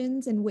space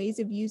missions and ways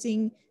of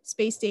using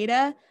space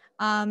data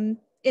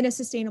in a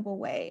sustainable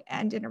way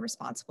and in a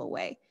responsible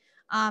way.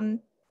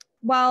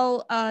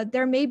 While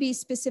there may be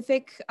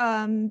specific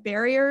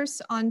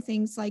barriers on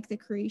things like the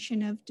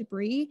creation of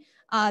debris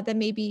that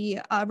maybe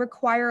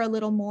require a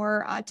little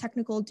more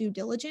technical due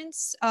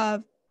diligence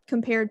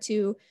compared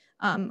to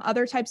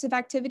other types of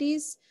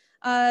activities,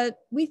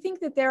 we think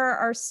that there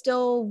are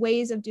still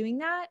ways of doing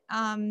that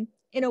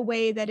in a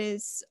way that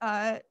is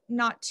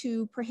not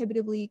too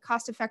prohibitively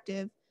cost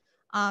effective.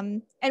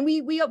 And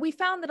we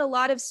found that a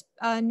lot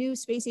of new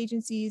space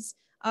agencies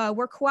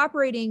were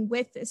cooperating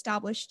with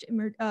established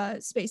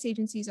space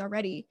agencies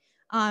already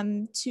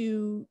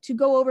to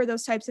go over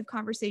those types of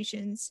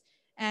conversations.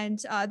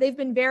 And they've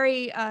been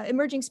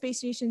emerging space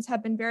stations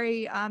have been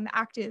very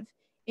active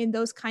in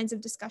those kinds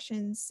of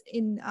discussions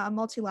in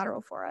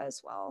multilateral fora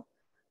as well.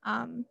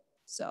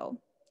 So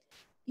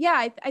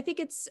yeah, I think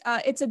it's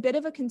a bit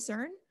of a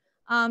concern,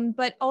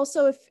 but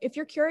also if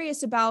you're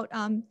curious about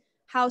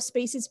how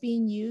space is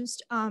being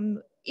used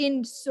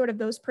in sort of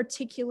those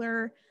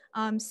particular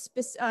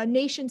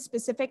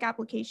nation-specific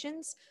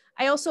applications,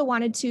 I also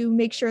wanted to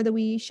make sure that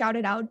we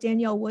shouted out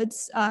Danielle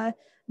Wood's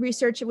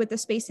research with the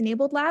Space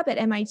Enabled Lab at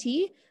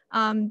MIT.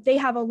 They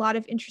have a lot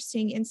of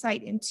interesting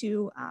insight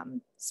into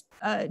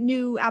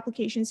new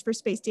applications for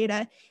space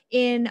data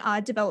in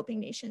developing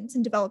nations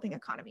and developing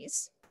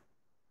economies.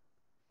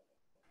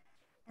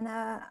 And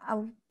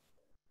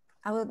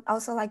I would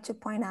also like to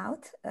point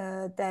out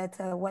that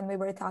when we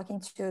were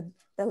talking to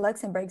the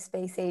Luxembourg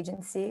Space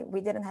Agency,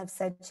 we didn't have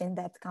such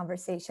in-depth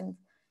conversation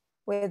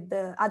with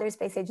the other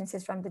space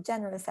agencies from the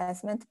general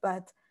assessment,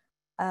 but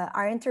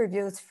our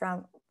interviews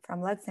from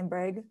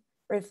Luxembourg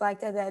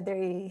reflected that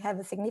they have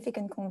a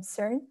significant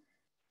concern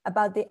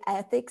about the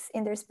ethics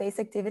in their space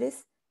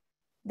activities.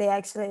 They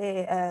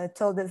actually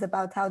told us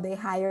about how they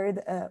hired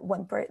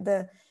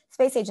the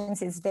space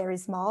agency is very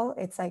small.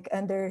 It's like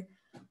under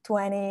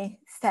 20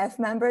 staff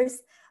members,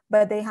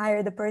 but they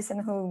hired the person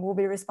who will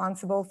be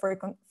responsible for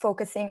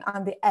focusing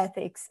on the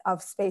ethics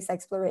of space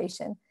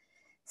exploration.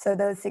 So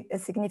that's a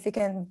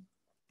significant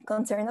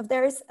concern of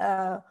theirs.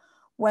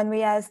 When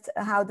we asked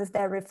how does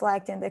that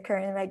reflect in the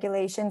current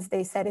regulations,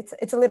 they said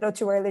it's a little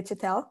too early to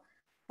tell.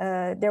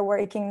 They're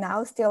working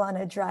now still on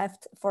a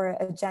draft for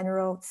a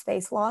general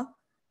space law,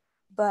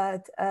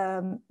 but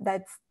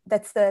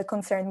that's the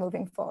concern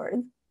moving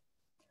forward.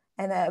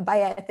 And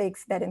by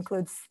ethics, that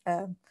includes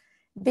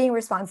being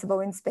responsible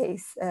in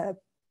space,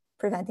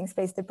 preventing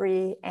space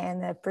debris,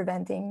 and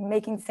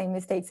making the same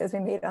mistakes as we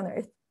made on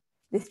Earth,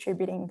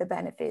 distributing the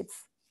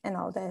benefits and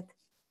all that.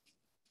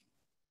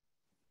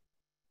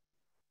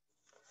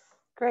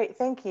 Great,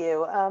 thank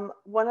you.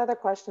 One other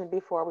question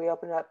before we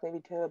open it up maybe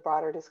to a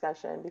broader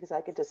discussion, because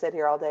I could just sit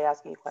here all day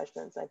asking you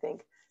questions. I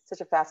think such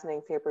a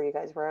fascinating paper you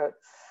guys wrote.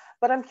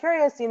 But I'm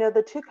curious, you know,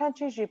 the two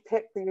countries you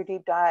picked for your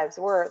deep dives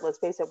were, let's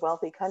face it,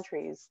 wealthy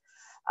countries.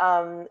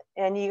 And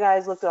you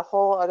guys looked at a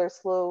whole other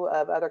slew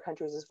of other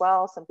countries as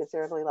well, some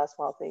considerably less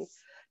wealthy.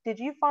 Did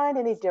you find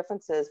any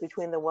differences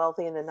between the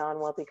wealthy and the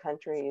non-wealthy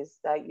countries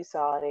that you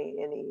saw,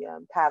 any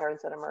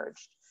patterns that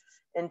emerged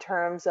in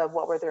terms of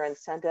what were their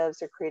incentives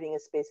for creating a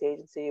space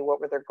agency? What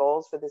were their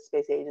goals for the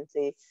space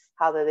agency?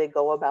 How did they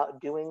go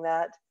about doing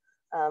that?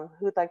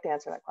 Who'd like to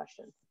answer that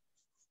question?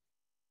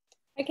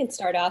 I can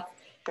start off.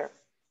 Sure.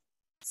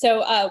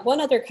 So one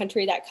other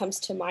country that comes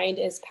to mind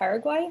is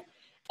Paraguay.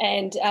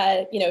 And,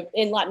 you know,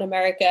 in Latin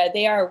America,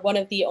 they are one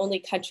of the only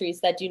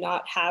countries that do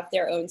not have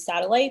their own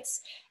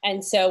satellites.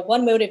 And so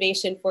one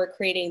motivation for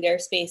creating their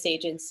space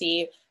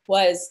agency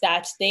was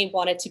that they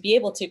wanted to be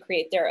able to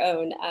create their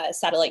own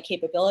satellite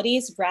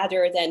capabilities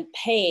rather than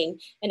paying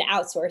and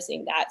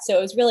outsourcing that. So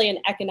it was really an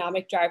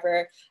economic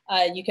driver.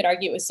 You could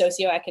argue it was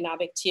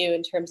socioeconomic too,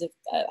 in terms of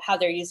how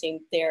they're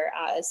using their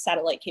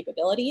satellite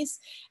capabilities.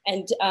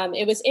 And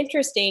it was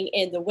interesting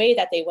in the way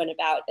that they went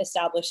about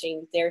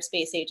establishing their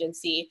space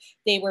agency.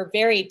 They were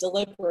very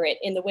deliberate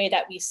in the way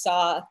that we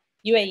saw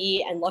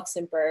UAE and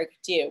Luxembourg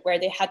do, where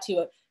they had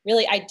to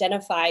really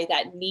identify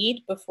that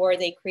need before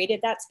they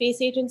created that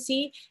space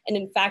agency. And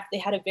in fact, they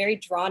had a very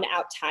drawn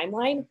out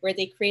timeline where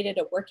they created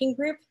a working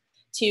group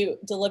to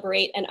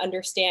deliberate and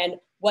understand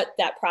what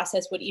that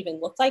process would even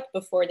look like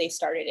before they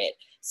started it.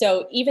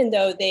 So even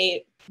though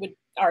they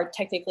are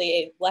technically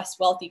a less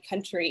wealthy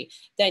country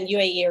than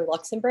UAE or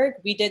Luxembourg,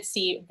 we did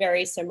see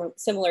very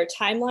similar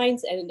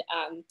timelines and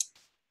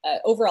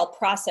overall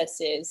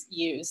processes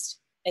used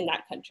in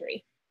that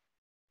country.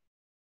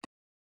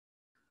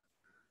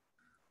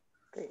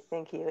 Great,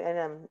 thank you.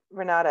 And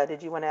Renata,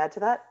 did you want to add to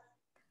that?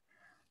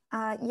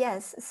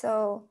 Yes,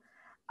 so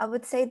I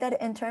would say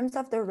that in terms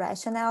of the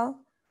rationale,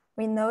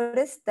 we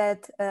noticed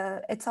that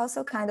it's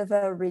also kind of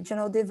a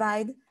regional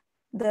divide.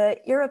 The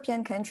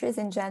European countries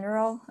in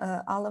general,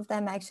 all of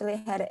them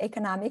actually had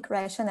economic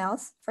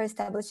rationales for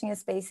establishing a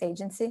space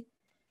agency,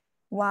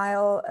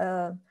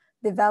 while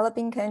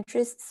developing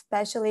countries,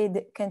 especially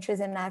the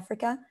countries in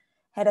Africa,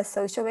 had a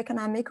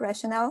socioeconomic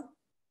rationale.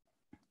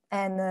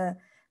 And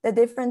the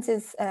difference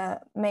is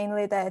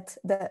mainly that,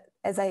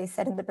 as I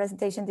said in the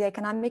presentation, the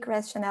economic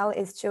rationale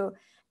is to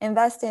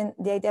invest in,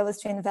 the idea was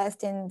to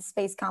invest in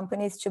space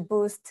companies to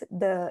boost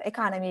the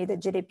economy, the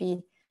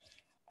GDP.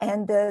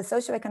 And the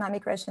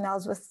socioeconomic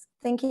rationales was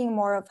thinking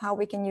more of how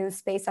we can use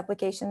space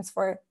applications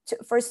for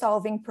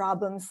solving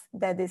problems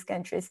that these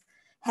countries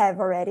have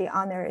already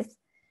on Earth.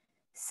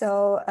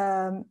 So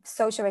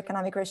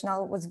socioeconomic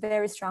rationale was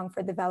very strong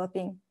for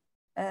developing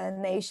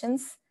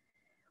nations.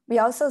 We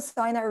also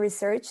saw in our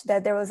research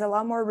that there was a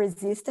lot more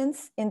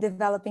resistance in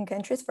developing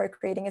countries for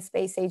creating a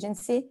space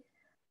agency.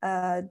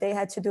 They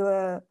had to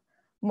do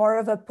more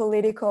of a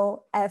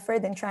political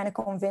effort in trying to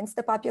convince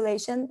the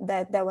population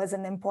that that was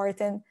an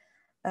important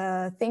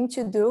thing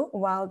to do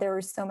while there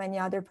were so many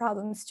other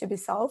problems to be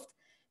solved.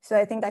 So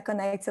I think that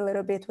connects a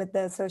little bit with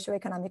the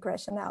socioeconomic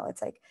rationale.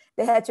 It's like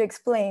they had to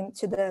explain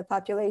to the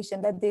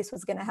population that this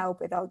was going to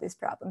help with all these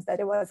problems, that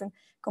it wasn't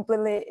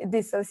completely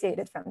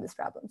dissociated from these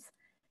problems.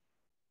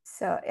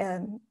 So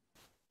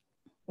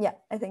yeah,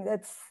 I think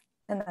that's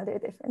another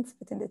difference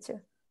between the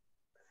two.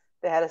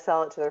 They had to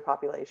sell it to their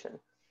population.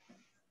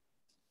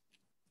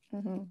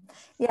 Mm-hmm.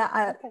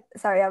 Yeah, okay.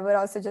 Sorry, I would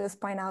also just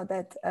point out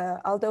that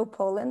although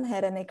Poland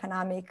had an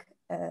economic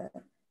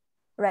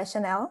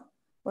rationale,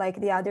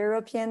 like the other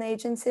European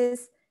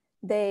agencies,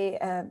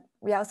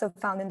 we also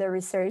found in the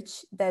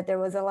research that there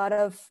was a lot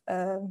of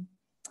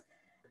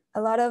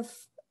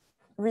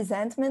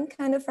resentment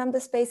kind of from the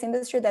space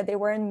industry, that they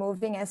weren't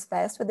moving as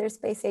fast with their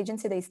space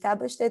agency. They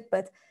established it,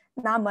 but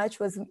not much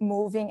was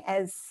moving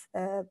as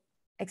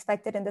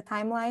expected in the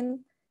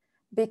timeline,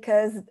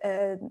 because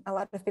a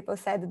lot of people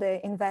said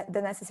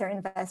the necessary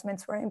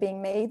investments weren't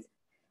being made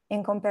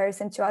in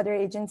comparison to other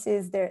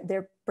agencies.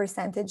 Their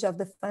percentage of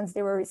the funds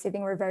they were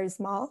receiving were very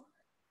small.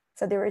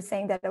 So they were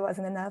saying that it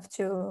wasn't enough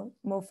to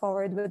move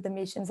forward with the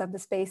missions of the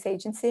space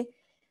agency.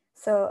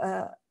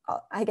 So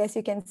I guess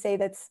you can say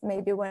that's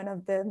maybe one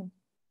of the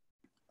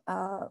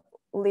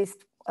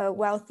least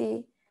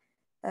wealthy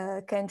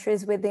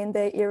countries within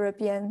the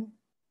European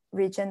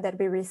region that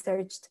we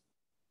researched.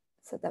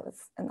 So that was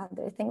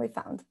another thing we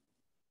found.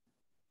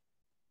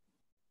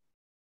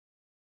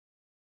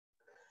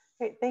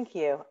 Great, thank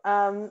you.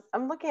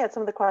 I'm looking at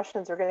some of the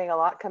questions. We're getting a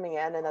lot coming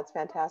in, and that's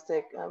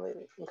fantastic. We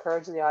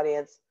encourage the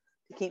audience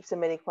to keep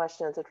submitting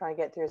questions to try and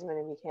get through as many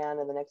as we can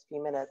in the next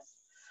few minutes.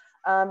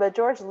 But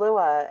George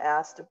Lua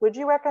asked, would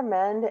you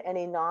recommend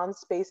any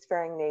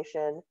non-spacefaring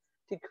nation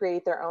to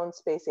create their own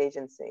space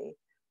agency?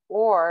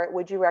 Or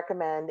would you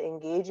recommend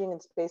engaging in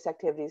space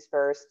activities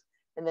first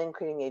and then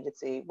creating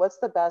agency? What's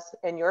the best,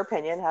 in your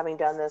opinion, having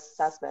done this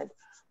assessment,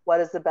 what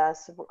is the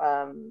best,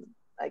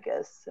 I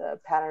guess,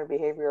 pattern of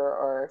behavior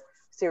or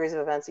series of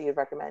events that you'd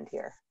recommend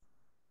here?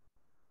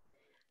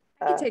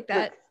 I can take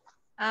that.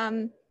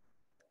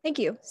 Thank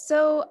you.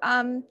 So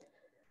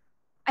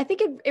I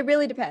think it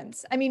really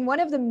depends. I mean, one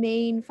of the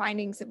main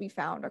findings that we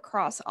found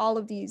across all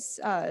of these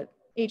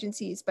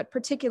agencies, but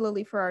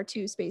particularly for our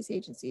two space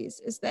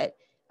agencies, is that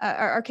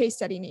our case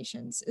study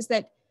nations, is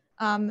that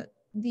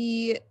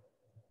the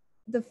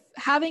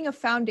having a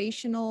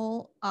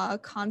foundational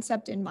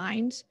concept in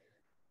mind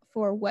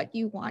for what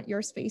you want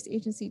your space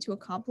agency to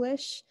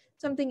accomplish,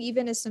 something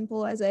even as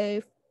simple as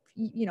a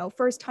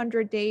first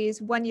 100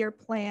 days, 1 year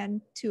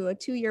plan to a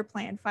 2 year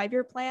plan,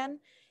 5-year plan,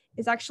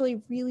 is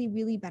actually really,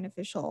 really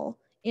beneficial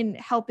in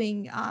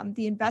helping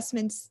the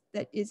investments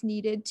that is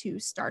needed to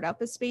start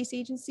up a space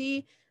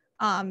agency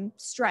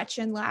stretch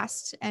and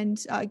last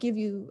and give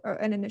you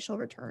an initial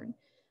return.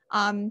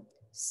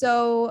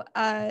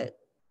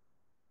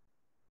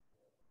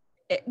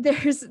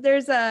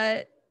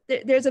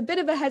 There's a bit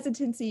of a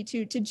hesitancy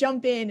to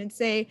jump in and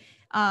say,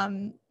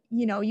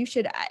 you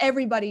should,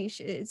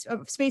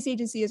 space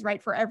agency is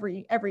right for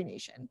every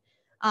nation.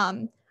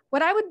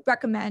 What I would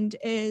recommend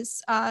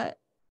is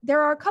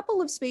there are a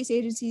couple of space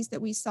agencies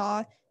that we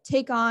saw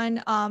take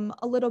on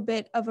a little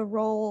bit of a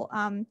role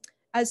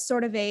as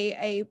sort of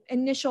a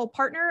initial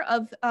partner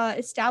of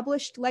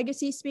established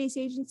legacy space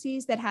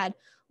agencies that had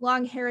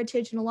long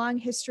heritage and a long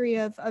history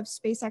of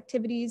space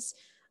activities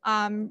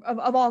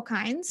of all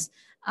kinds,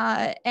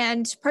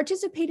 and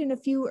participate in a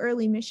few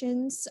early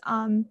missions.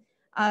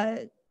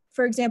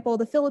 For example,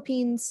 the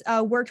Philippines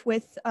worked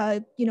with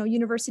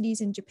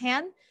universities in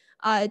Japan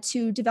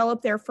to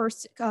develop their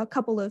first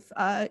couple of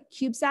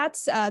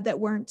CubeSats that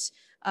weren't,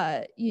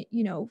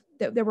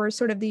 that were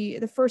sort of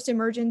the first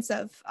emergence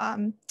of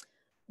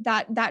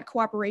that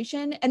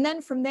cooperation. And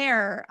then from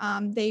there,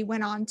 they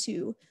went on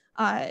to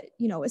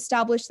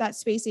establish that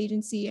space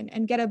agency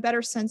and get a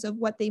better sense of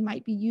what they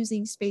might be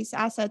using space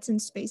assets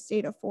and space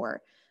data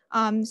for.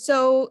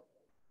 So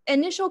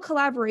initial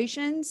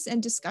collaborations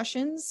and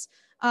discussions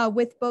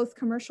with both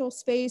commercial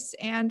space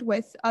and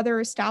with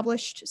other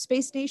established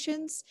space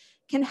nations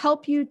can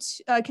help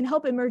can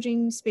help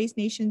emerging space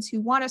nations who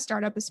want to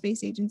start up a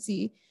space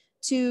agency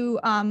to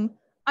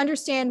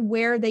understand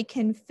where they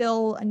can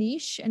fill a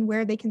niche and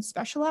where they can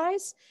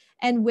specialize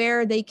and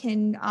where they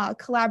can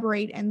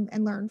collaborate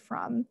and learn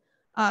from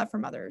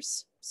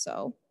others.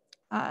 So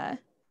I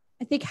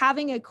think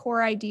having a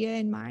core idea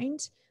in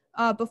mind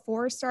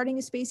before starting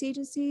a space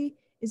agency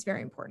is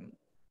very important.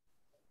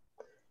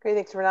 Great,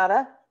 thanks,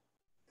 Renata.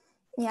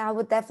 Yeah, I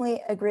would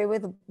definitely agree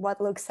with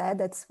what Luke said.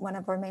 That's one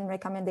of our main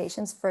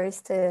recommendations.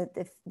 First, to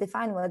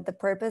define what the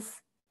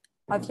purpose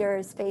of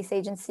your space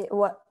agency,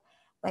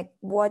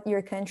 what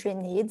your country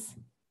needs,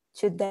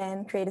 to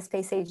then create a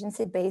space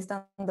agency based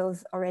on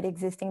those already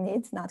existing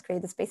needs, not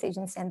create a space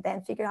agency and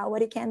then figure out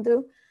what it can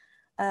do.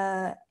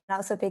 And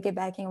also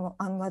piggybacking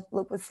on what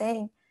Luke was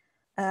saying,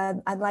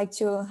 I'd like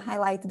to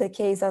highlight the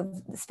case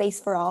of Space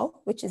for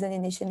All, which is an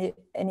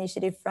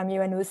initiative from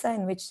UNUSA,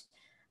 in which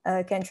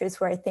countries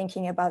who are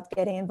thinking about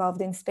getting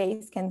involved in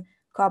space can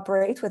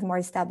cooperate with more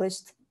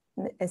established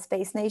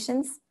space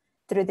nations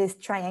through these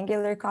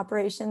triangular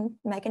cooperation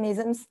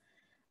mechanisms.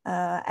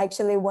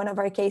 Actually, one of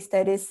our case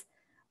studies,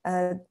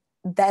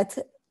 that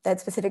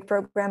specific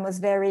program was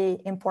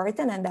very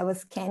important, and that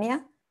was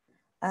Kenya.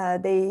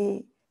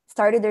 They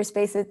started their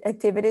space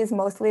activities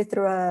mostly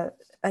through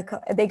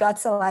they got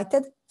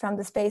selected from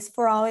the Space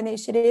for All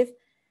initiative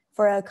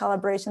for a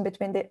collaboration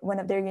between one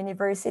of their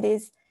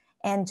universities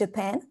and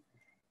Japan.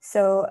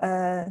 So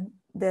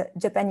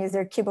Japan used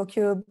their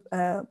CubeCube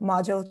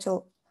module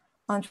to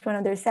launch one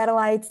of their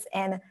satellites,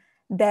 and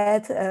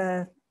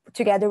that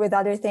together with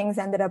other things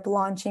ended up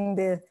launching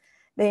the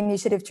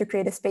initiative to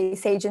create a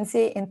space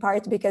agency, in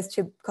part because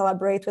to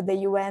collaborate with the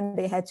UN,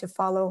 they had to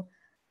follow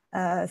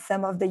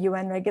some of the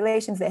UN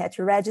regulations. They had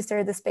to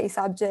register the space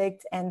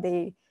object, and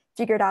they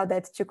figured out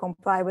that to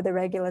comply with the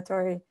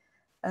regulatory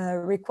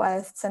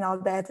requests and all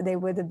that, they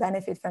would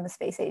benefit from a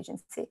space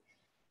agency.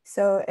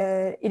 So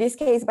it is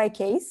case by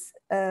case.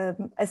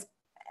 As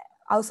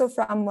also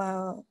from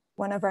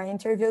one of our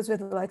interviews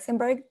with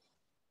Luxembourg,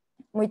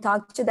 we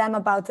talked to them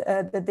about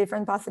the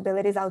different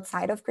possibilities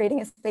outside of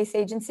creating a space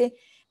agency,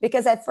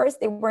 because at first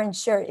they weren't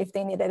sure if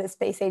they needed a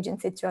space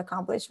agency to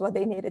accomplish what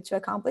they needed to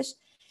accomplish.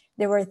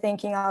 They were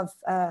thinking of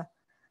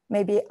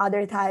maybe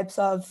other types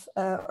of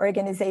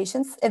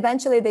organizations.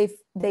 Eventually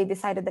they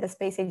decided that a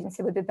space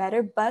agency would be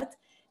better, but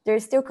they're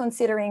still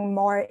considering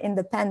more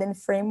independent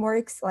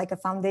frameworks, like a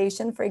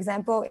foundation, for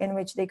example, in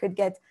which they could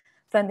get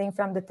funding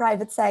from the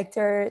private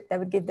sector that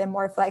would give them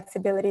more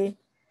flexibility.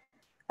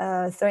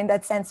 So in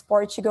that sense,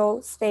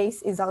 Portugal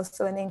Space is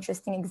also an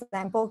interesting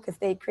example, because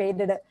they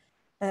created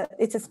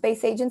it's a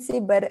space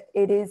agency, but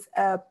it is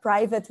a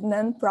private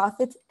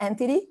non-profit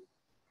entity.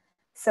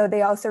 So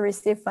they also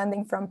receive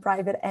funding from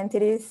private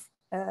entities.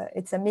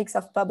 It's a mix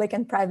of public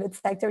and private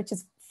sector, which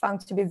is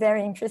found to be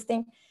very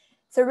interesting.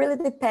 So it really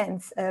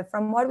depends.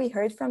 From what we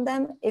heard from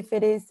them, if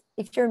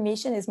your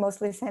mission is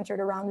mostly centered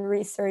around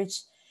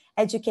research,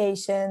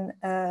 education,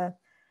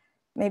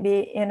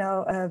 maybe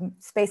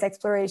space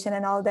exploration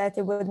and all that,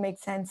 it would make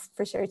sense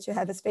for sure to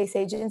have a space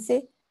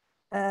agency.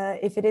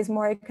 if it is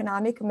more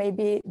economic,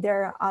 maybe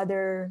there are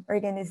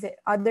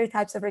other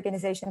types of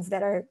organizations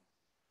that are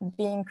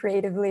being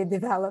creatively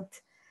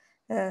developed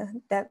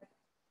that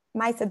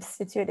might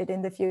substitute it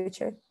in the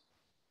future.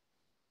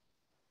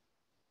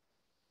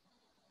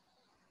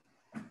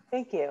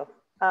 Thank you.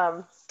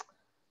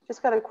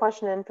 Just got a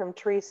question in from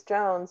Therese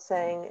Jones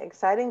saying,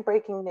 exciting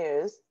breaking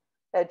news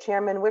that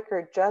Chairman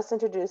Wicker just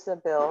introduced a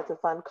bill to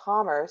fund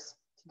commerce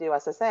to do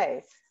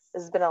SSA.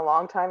 This has been a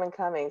long time in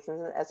coming since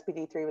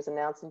SPD3 was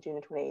announced in June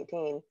of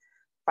 2018.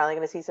 Finally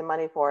going to see some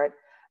money for it.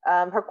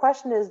 Her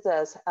question is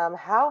this,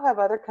 how have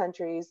other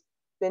countries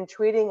been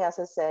treating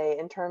SSA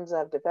in terms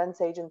of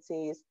defense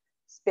agencies,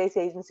 space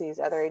agencies,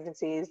 other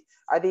agencies?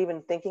 Are they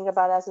even thinking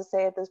about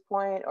SSA at this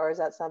point, or is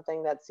that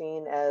something that's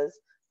seen as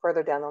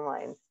further down the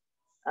line?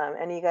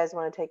 Any of you guys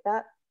want to take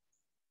that?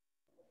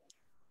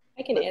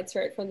 I can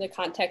answer it from the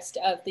context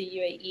of the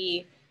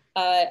UAE.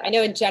 I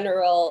know in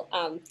general,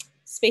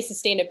 space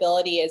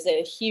sustainability is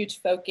a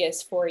huge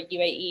focus for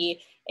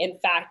UAE. In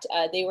fact,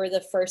 they were the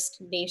first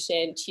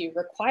nation to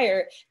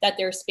require that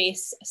their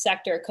space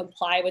sector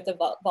comply with the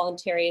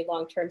voluntary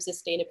long-term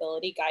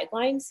sustainability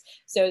guidelines.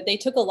 So they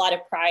took a lot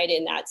of pride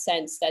in that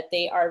sense that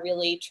they are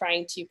really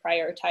trying to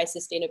prioritize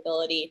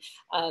sustainability.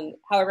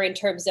 However, in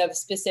terms of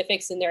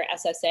specifics in their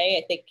SSA,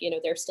 I think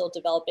they're still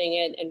developing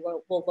it, and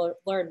we'll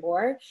learn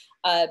more.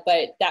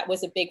 But that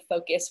was a big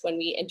focus when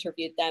we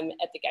interviewed them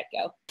at the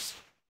get-go.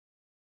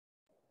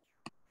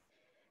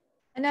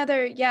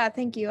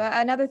 Thank you.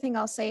 Another thing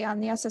I'll say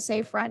on the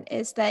SSA front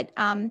is that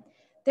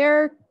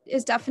there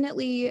is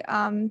definitely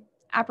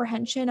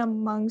apprehension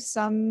among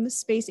some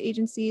space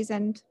agencies,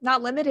 and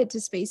not limited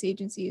to space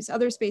agencies,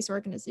 other space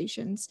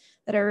organizations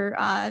that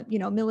are,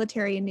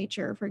 military in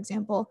nature, for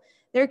example.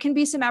 There can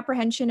be some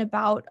apprehension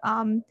about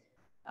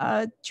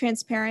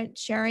transparent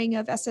sharing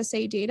of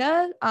SSA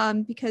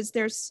data because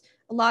there's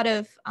a lot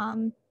of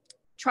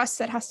trust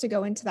that has to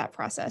go into that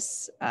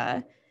process.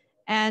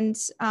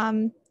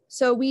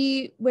 So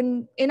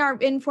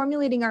in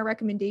formulating our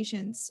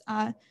recommendations,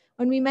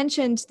 when we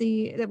mentioned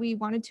that we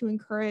wanted to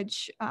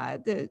encourage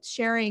the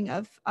sharing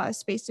of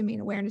space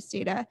domain awareness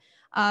data,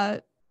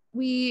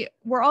 we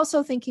were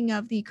also thinking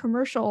of the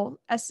commercial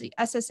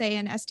SSA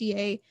and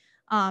SDA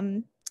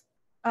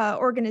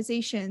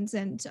organizations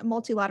and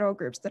multilateral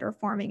groups that are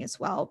forming as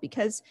well,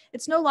 because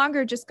it's no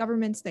longer just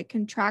governments that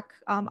can track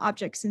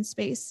objects in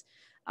space.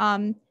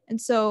 And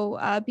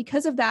so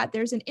because of that,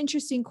 there's an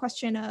interesting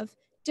question of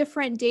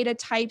different data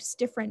types,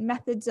 different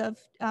methods of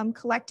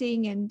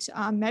collecting and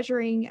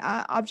measuring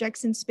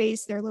objects in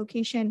space, their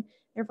location,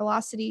 their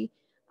velocity.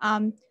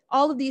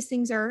 All of these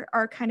things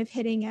are kind of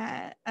hitting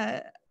a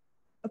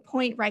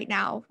point right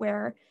now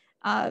where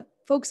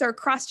folks are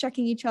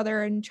cross-checking each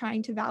other and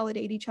trying to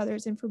validate each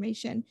other's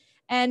information.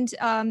 And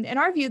in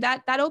our view,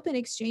 that open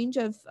exchange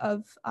of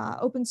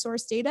open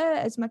source data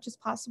as much as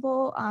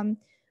possible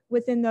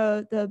within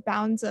the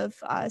bounds of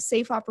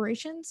safe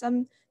operations,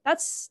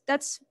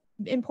 that's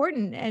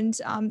important, and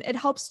it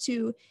helps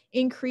to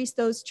increase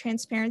those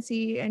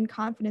transparency and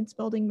confidence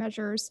building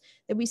measures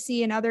that we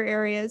see in other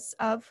areas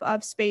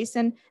of space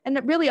and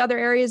really other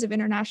areas of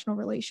international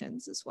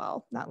relations as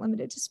well, not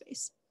limited to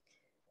space.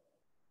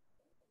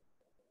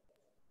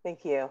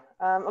 Thank you.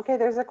 Okay,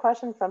 there's a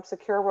question from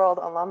Secure World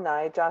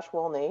alumni, Josh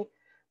Woolney,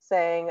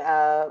 saying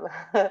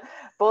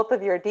both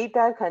of your deep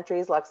dive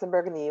countries,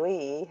 Luxembourg and the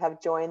UAE,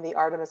 have joined the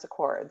Artemis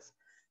Accords.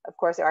 Of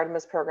course, the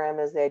Artemis program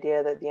is the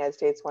idea that the United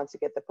States wants to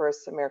get the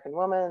first American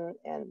woman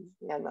and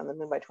on the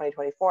moon by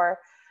 2024.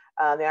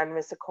 The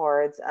Artemis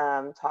Accords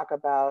talk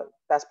about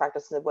best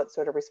practices of what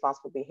sort of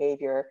responsible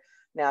behavior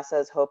NASA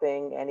is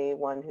hoping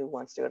anyone who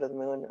wants to go to the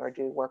moon or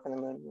do work on the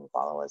moon will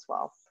follow as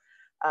well.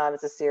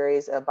 It's a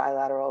series of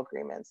bilateral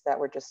agreements that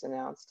were just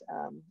announced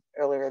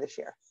earlier this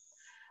year.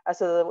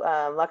 So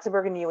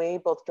Luxembourg and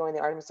UAE both joined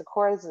the Artemis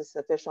Accords. This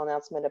official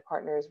announcement of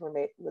partners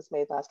was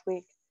made last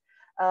week.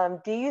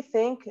 Do you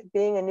think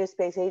being a new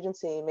space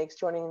agency makes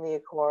joining the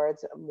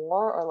Accords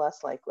more or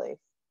less likely?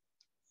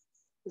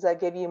 Does that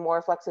give you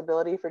more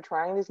flexibility for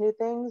trying these new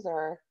things,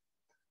 or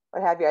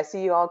what have you? I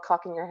see you all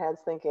cocking your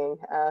heads thinking.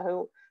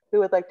 Who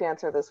would like to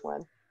answer this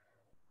one?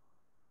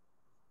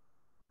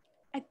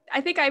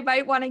 I think I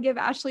might want to give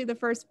Ashley the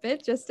first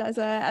bit just as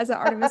an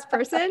Artemis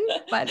person,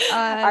 but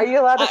are you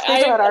allowed to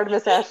speak about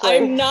Artemis, Ashley?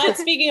 I'm not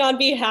speaking on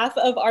behalf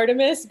of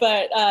Artemis,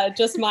 but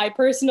just my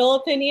personal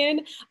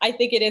opinion. I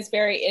think it is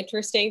very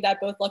interesting that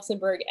both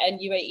Luxembourg and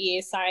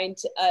UAE signed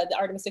the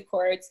Artemis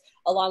Accords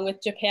along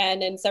with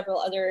Japan and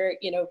several other,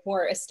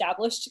 more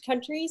established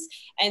countries.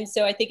 And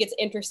so I think it's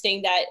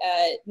interesting that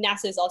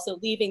NASA is also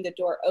leaving the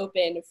door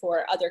open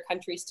for other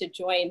countries to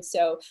join.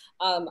 So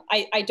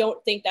I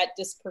don't think that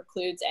this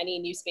precludes any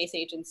new space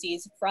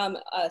agencies from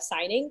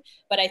signing,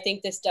 but I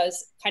think this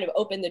does kind of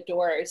open the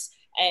doors,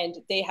 and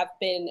they have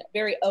been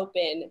very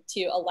open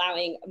to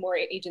allowing more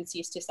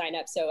agencies to sign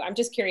up. So I'm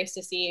just curious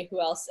to see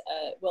who else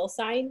will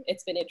sign.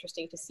 It's been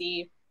interesting to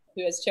see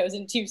who has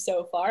chosen to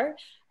so far.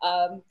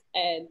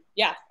 And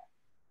yeah.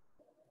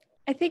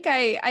 I think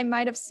I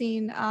might have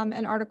seen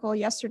an article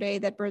yesterday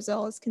that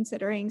Brazil is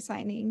considering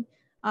signing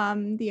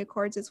the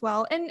Accords as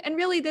well. And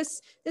really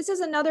this is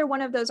another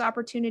one of those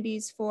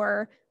opportunities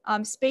for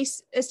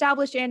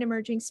established and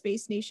emerging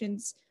space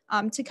nations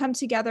to come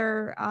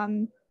together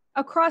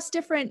across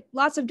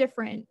lots of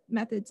different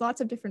methods, lots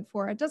of different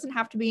fora. It doesn't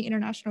have to be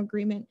international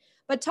agreement,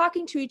 but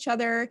talking to each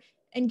other,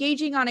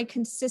 engaging on a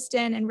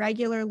consistent and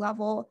regular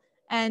level,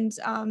 and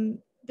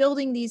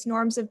building these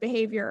norms of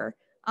behavior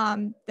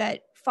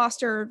that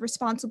foster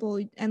responsible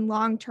and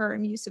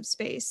long-term use of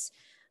space.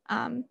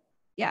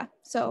 Yeah,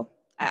 so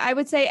I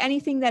would say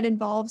anything that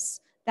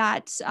involves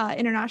that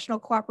international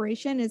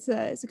cooperation is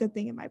a good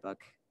thing in my book.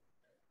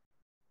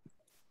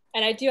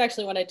 And I do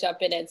actually want to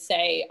jump in and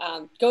say,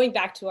 going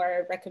back to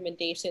our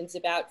recommendations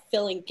about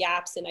filling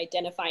gaps and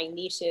identifying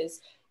niches,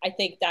 I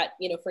think that,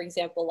 for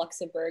example,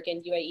 Luxembourg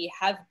and UAE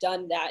have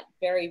done that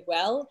very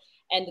well.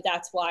 And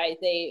that's why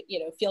they,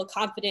 feel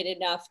confident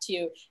enough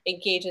to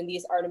engage in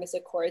these Artemis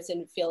Accords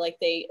and feel like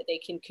they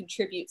can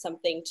contribute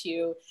something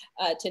to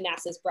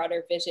NASA's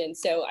broader vision.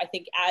 So I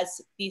think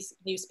as these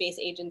new space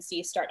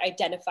agencies start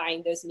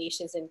identifying those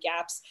niches and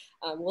gaps,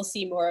 we'll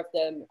see more of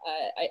them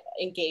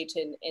engage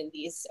in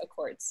these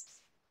accords.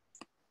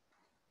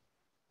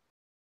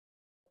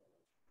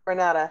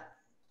 Renata,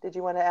 did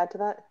you want to add to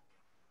that?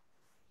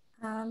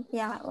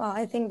 Yeah, well,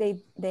 I think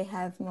they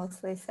have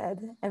mostly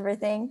said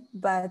everything,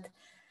 but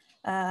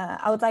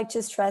I would like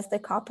to stress the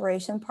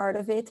cooperation part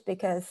of it,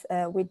 because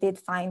we did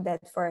find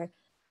that for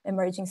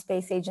emerging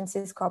space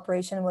agencies,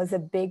 cooperation was a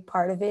big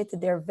part of it.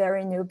 They're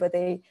very new, but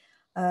they,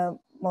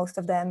 most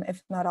of them,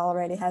 if not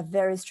already, have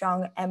very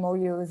strong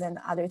MOUs and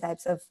other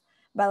types of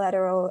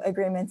bilateral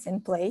agreements in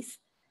place.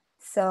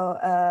 So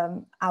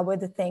I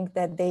would think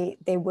that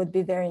they would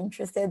be very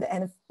interested,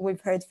 and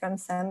we've heard from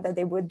some that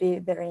they would be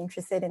very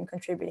interested in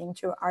contributing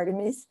to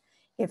Artemis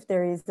if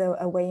there is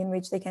a way in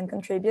which they can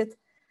contribute.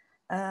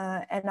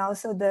 And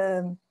also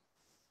the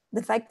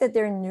fact that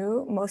they're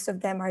new, most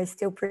of them are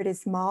still pretty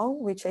small,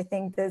 which I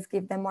think does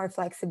give them more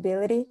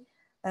flexibility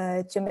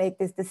to make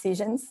these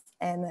decisions,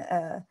 and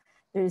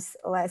there's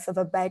less of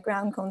a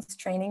background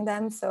constraining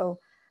them. So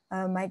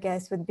my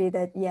guess would be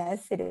that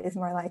yes, it is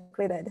more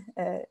likely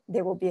that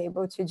they will be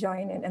able to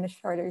join in a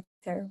shorter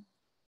term.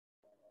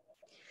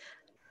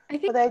 I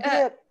think, well, the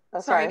idea,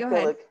 sorry, go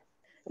ahead. Luke.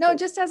 No,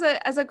 just as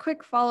a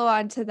quick follow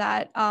on to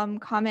that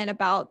comment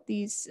about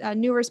these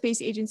newer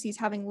space agencies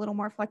having a little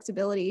more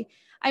flexibility,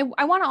 I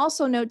want to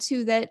also note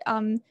too that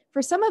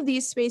for some of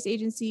these space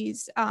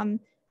agencies,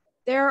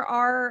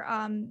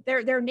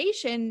 their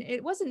nation,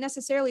 it wasn't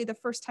necessarily the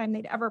first time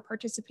they'd ever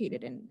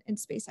participated in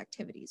space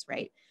activities,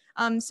 right?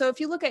 So if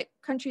you look at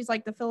countries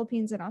like the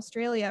Philippines and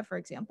Australia, for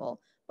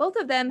example, both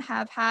of them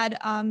have had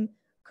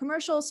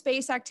commercial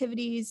space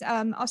activities.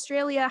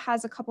 Australia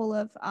has a couple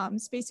of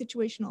space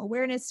situational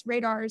awareness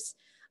radars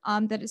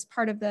that is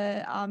part of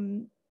the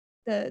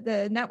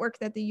network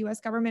that the US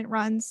government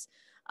runs.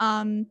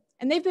 And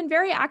they've been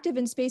very active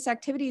in space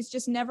activities,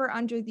 just never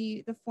under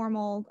the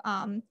formal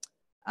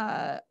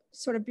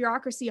sort of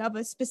bureaucracy of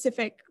a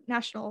specific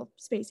national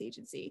space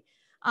agency.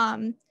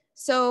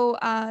 So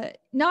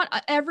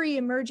not every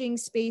emerging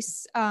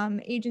space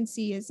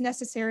agency is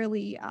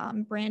necessarily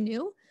brand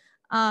new.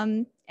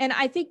 And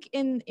I think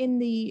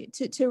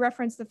to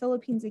reference the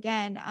Philippines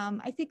again,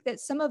 I think that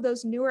some of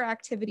those newer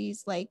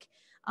activities, like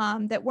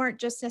that weren't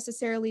just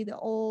necessarily the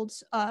old,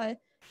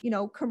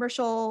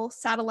 commercial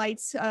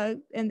satellites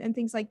and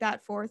things like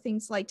that for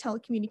things like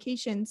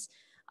telecommunications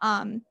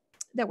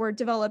that were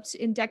developed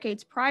in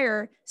decades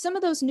prior, some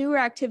of those newer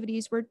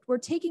activities were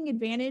taking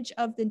advantage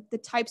of the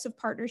types of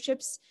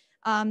partnerships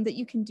that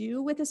you can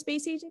do with a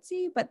space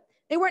agency, but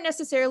they weren't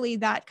necessarily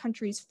that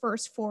country's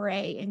first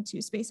foray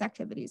into space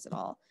activities at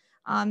all.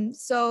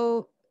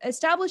 So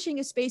establishing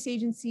a space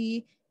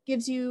agency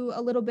gives you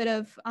a little bit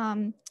of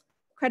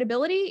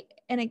credibility,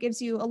 and it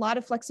gives you a lot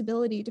of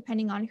flexibility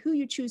depending on who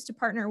you choose to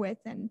partner with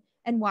and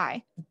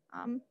why.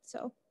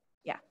 So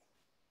yeah,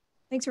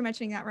 thanks for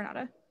mentioning that,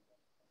 Renata.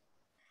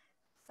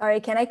 Sorry,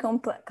 can I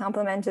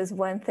compliment just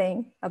one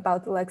thing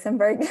about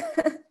Luxembourg?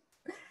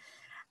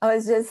 I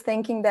was just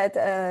thinking that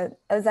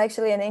it was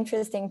actually an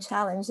interesting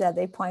challenge that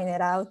they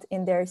pointed out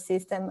in their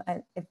system,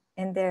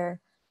 in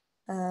their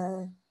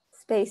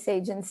space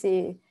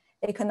agency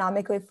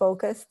economically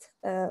focused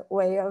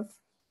way of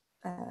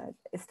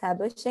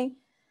establishing.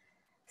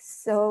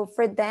 So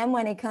for them,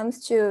 when it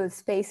comes to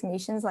space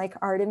missions like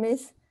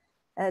Artemis,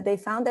 they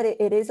found that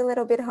it is a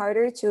little bit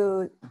harder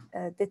to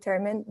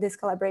determine these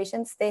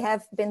collaborations. They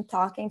have been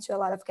talking to a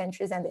lot of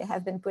countries and they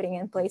have been putting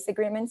in place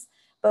agreements,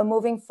 but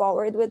moving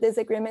forward with these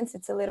agreements,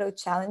 it's a little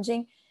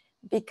challenging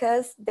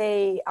because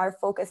they are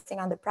focusing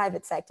on the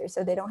private sector.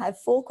 So they don't have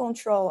full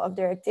control of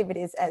their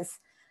activities as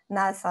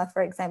NASA,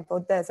 for example,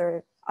 does,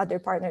 or other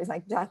partners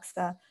like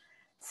JAXA.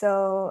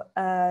 So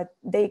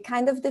they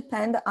kind of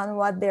depend on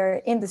what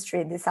their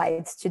industry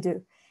decides to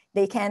do.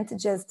 They can't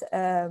just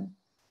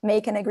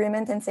make an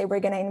agreement and say, we're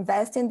going to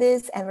invest in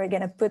this and we're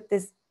going to put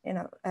this,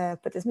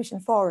 put this mission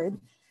forward.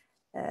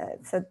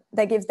 So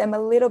that gives them a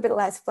little bit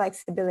less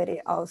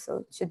flexibility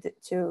also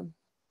to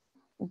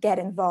get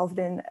involved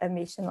in a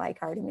mission like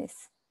Artemis.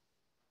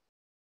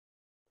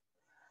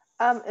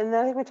 And then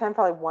I think we have time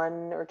for probably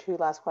one or two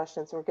last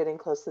questions. We're getting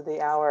close to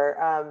the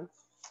hour.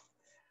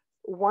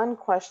 One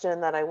question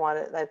that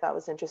I thought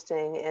was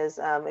interesting is,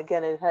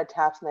 again, it had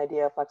taps on the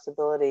idea of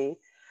flexibility.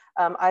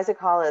 Isaac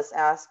Hollis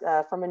asked,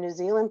 from a New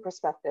Zealand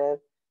perspective,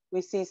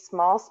 we see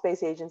small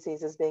space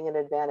agencies as being an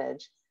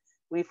advantage.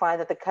 We find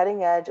that the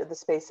cutting edge of the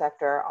space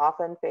sector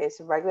often face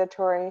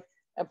regulatory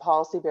and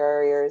policy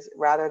barriers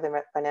rather than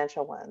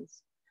financial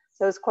ones.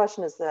 So his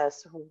question is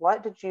this: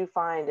 what did you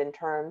find in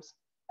terms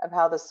of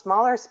how the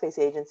smaller space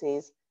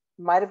agencies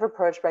might have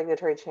approached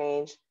regulatory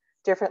change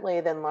differently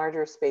than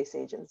larger space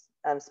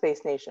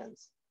space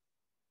nations?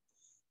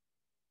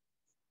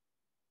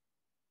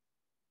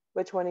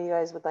 Which one of you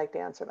guys would like to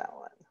answer that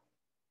one?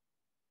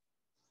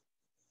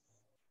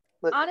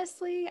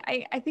 Honestly,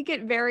 I think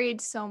it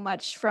varied so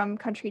much from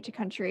country to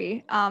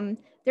country.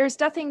 There's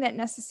nothing that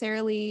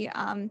necessarily,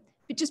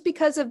 just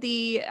because of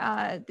the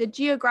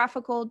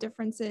geographical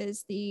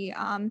differences, the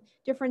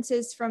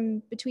differences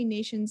from between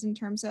nations in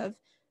terms of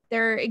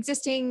their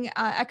existing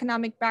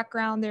economic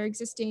background, their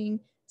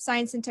existing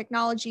science and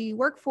technology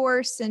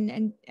workforce,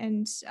 and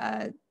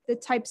the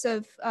types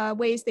of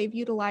ways they've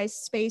utilized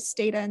space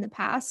data in the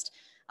past.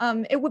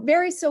 It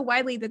varies so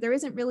widely that there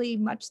isn't really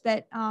much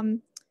that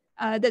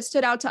that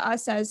stood out to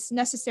us as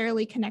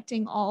necessarily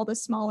connecting all the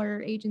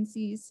smaller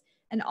agencies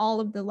and all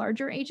of the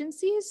larger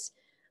agencies.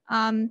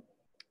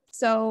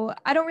 So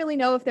I don't really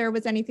know if there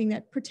was anything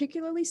that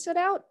particularly stood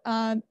out.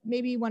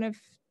 Maybe one of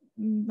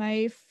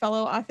my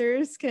fellow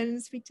authors can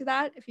speak to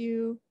that if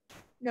you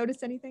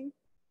noticed anything.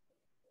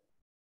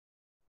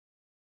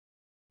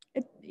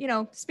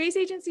 Space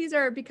agencies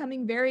are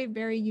becoming very,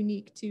 very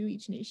unique to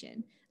each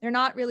nation. They're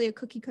not really a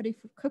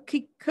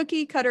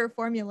cookie cutter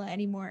formula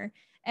anymore.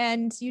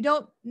 And you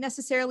don't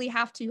necessarily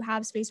have to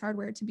have space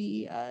hardware to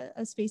be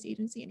a space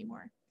agency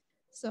anymore.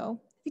 So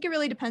I think it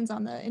really depends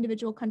on the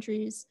individual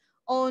country's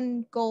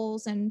own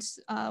goals and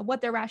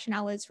what their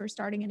rationale is for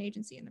starting an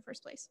agency in the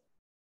first place.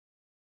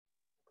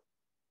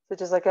 So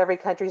just like every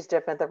country's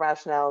different, the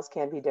rationales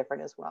can be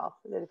different as well,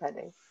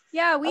 depending.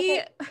 Yeah, we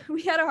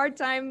had a hard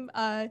time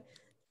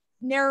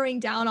narrowing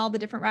down all the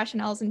different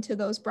rationales into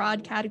those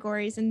broad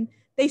categories, and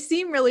they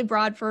seem really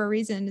broad for a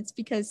reason. It's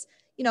because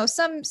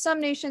some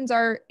nations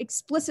are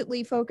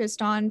explicitly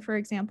focused on, for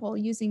example,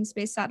 using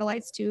space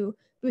satellites to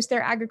boost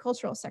their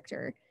agricultural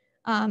sector,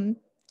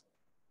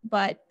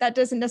 but that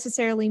doesn't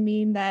necessarily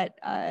mean that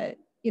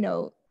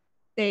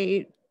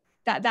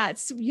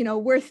that's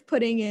worth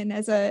putting in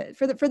as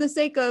for the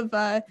sake of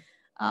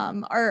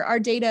our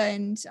data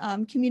and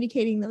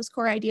communicating those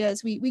core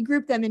ideas. We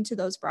group them into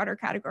those broader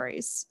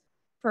categories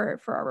for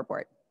our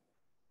report.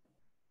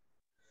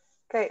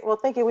 Great. Well,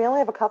 thank you. We only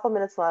have a couple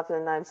minutes left,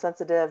 and I'm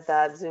sensitive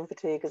that Zoom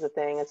fatigue is a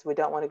thing, and so we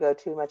don't want to go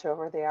too much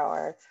over the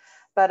hour.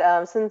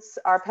 But since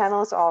our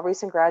panelists are all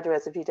recent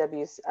graduates of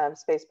GW's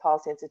Space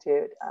Policy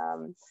Institute,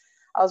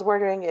 I was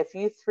wondering if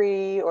you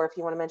three, or if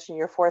you want to mention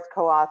your fourth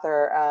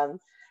co-author,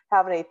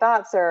 have any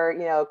thoughts or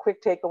a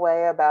quick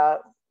takeaway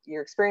about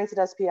your experience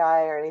at SPI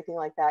or anything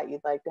like that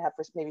you'd like to have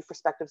for maybe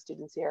prospective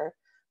students here.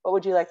 What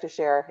would you like to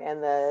share in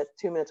the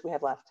 2 minutes we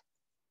have left?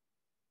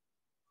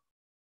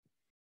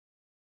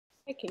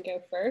 I can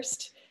go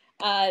first.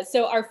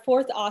 So our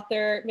fourth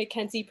author,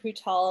 Mackenzie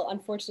Proutal,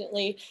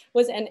 unfortunately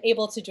wasn't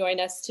able to join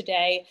us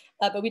today,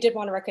 but we did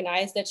want to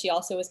recognize that she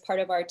also was part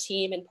of our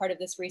team and part of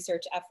this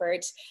research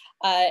effort.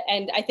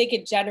 And I think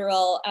in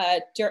general,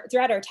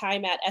 throughout our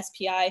time at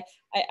SPI,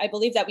 I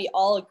believe that we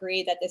all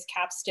agree that this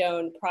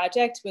capstone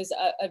project was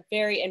a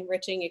very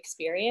enriching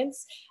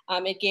experience.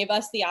 It gave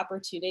us the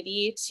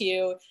opportunity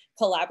to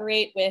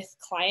collaborate with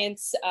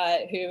clients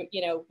who,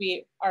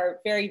 we are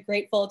very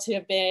grateful to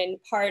have been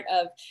part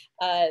of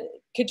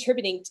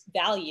contributing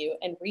value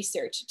and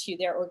research to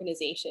their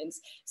organizations.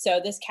 So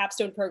this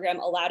capstone program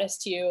allowed us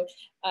to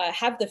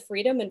have the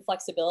freedom and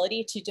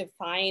flexibility to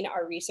define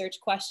our research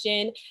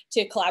question,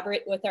 to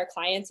collaborate with our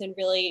clients and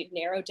really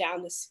narrow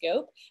down the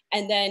scope.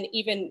 And then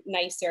even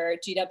nicer,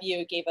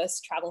 GW gave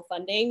us travel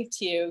funding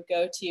to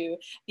go to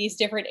these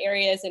different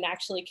areas and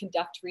actually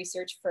conduct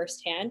research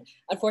firsthand.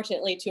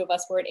 Unfortunately, two of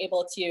us weren't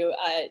able to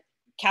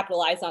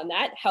capitalize on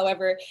that.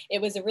 However, it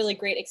was a really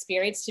great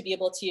experience to be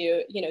able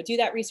to, do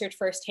that research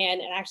firsthand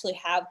and actually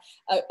have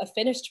a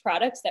finished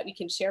product that we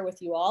can share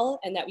with you all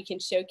and that we can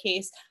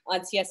showcase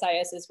on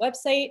CSIS's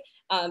website,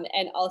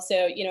 and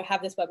also,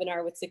 have this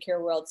webinar with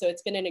Secure World. So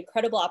it's been an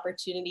incredible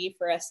opportunity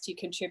for us to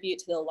contribute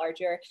to the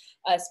larger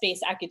space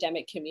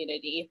academic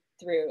community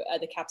through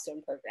the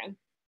capstone program.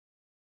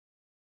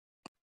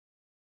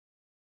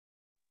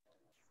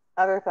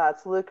 Other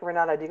thoughts? Luke,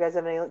 Renata, do you guys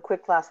have any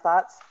quick last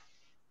thoughts?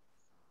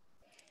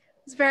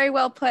 It's very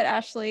well put,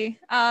 Ashley.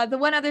 The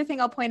one other thing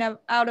I'll point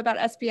out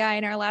about SPI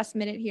in our last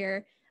minute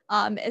here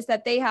is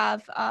that they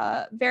have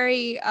a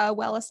very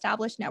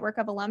well-established network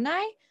of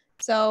alumni.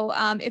 So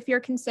if you're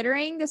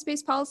considering the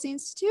Space Policy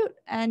Institute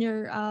and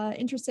you're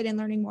interested in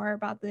learning more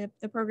about the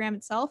program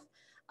itself,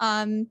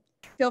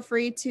 feel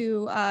free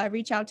to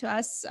reach out to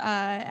us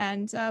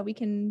and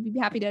we'd be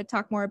happy to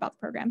talk more about the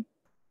program.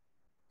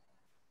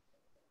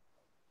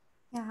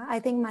 Yeah, I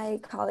think my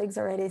colleagues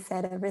already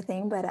said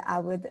everything, but I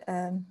would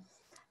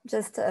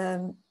just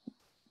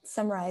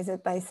summarize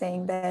it by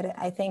saying that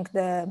I think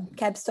the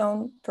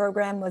capstone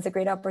program was a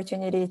great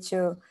opportunity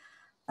to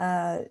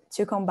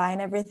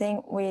combine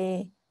everything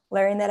we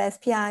learned at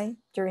SPI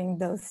during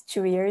those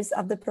 2 years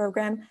of the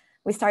program.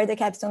 We started the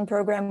capstone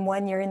program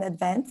 1 year in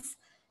advance.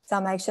 So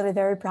I'm actually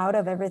very proud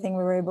of everything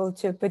we were able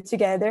to put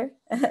together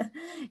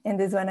in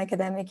this one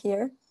academic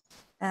year.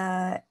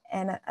 Yeah,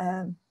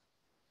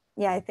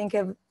 I think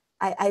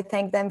I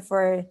thank them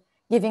for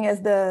giving us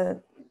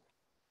the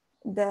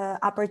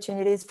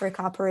opportunities for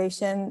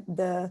cooperation,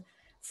 the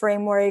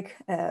framework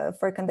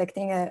for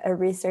conducting a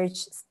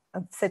research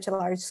of such a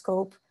large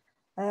scope,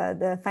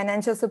 the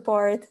financial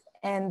support,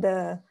 and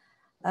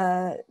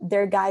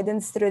their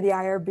guidance through the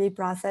IRB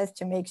process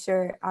to make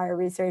sure our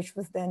research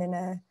was done in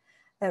a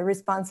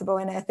responsible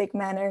and ethic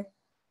manner.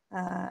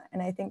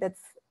 And I think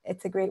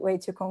it's a great way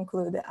to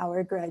conclude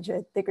our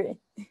graduate degree.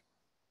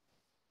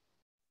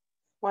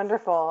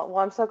 Wonderful.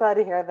 Well, I'm so glad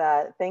to hear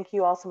that. Thank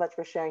you all so much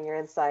for sharing your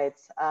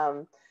insights.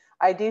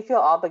 I do feel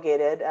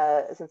obligated,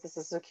 since this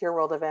is a Secure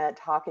World event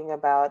talking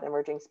about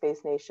emerging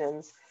space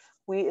nations.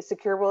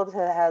 Secure World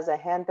has a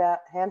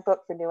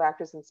handbook for new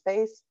actors in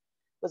space.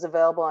 It was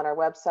available on our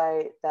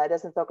website that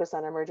doesn't focus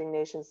on emerging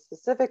nations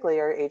specifically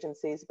or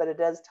agencies, but it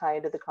does tie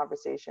into the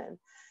conversation.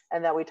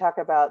 And that we talk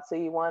about, so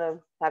you want to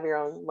have your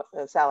own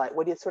satellite.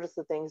 What sort of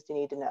things do you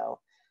need to know?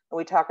 And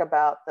we talk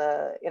about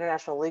the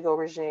international legal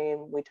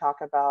regime. We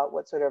talk about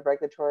what sort of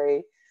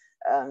regulatory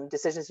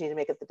decisions you need to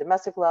make at the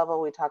domestic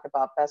level. We talk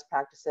about best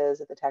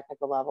practices at the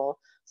technical level.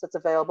 So it's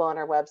available on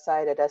our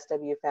website at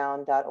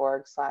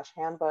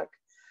swfound.org/handbook.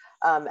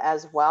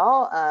 As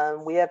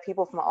well, we have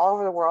people from all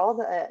over the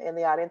world in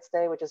the audience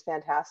today, which is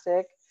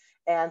fantastic.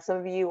 And some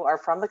of you are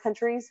from the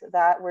countries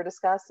that were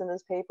discussed in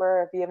this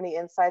paper. If you have any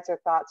insights or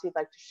thoughts you'd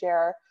like to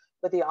share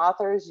with the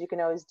authors, you can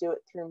always do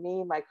it through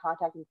me. My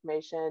contact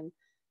information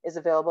is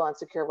available on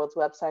Secure World's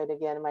website.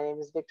 Again, my name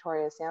is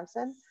Victoria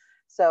Samson.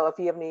 So if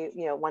you have any,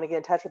 want to get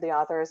in touch with the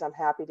authors, I'm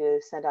happy to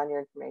send on your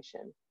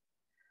information.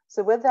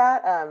 So with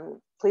that,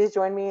 please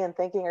join me in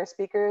thanking our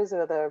speakers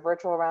with a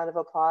virtual round of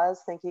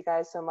applause. Thank you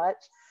guys so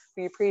much.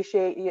 We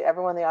appreciate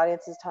everyone in the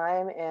audience's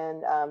time.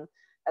 And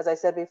as I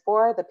said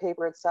before, the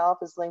paper itself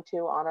is linked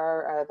to on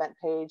our event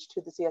page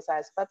to the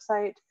CSIS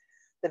website.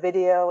 The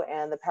video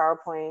and the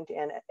PowerPoint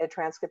and a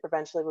transcript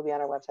eventually will be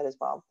on our website as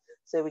well.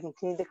 So we can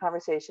continue the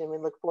conversation. We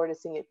look forward to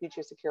seeing you at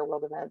future Secure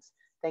World events.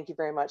 Thank you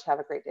very much. Have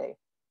a great day.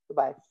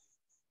 Goodbye.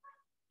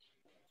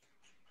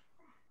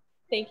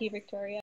 Thank you, Victoria.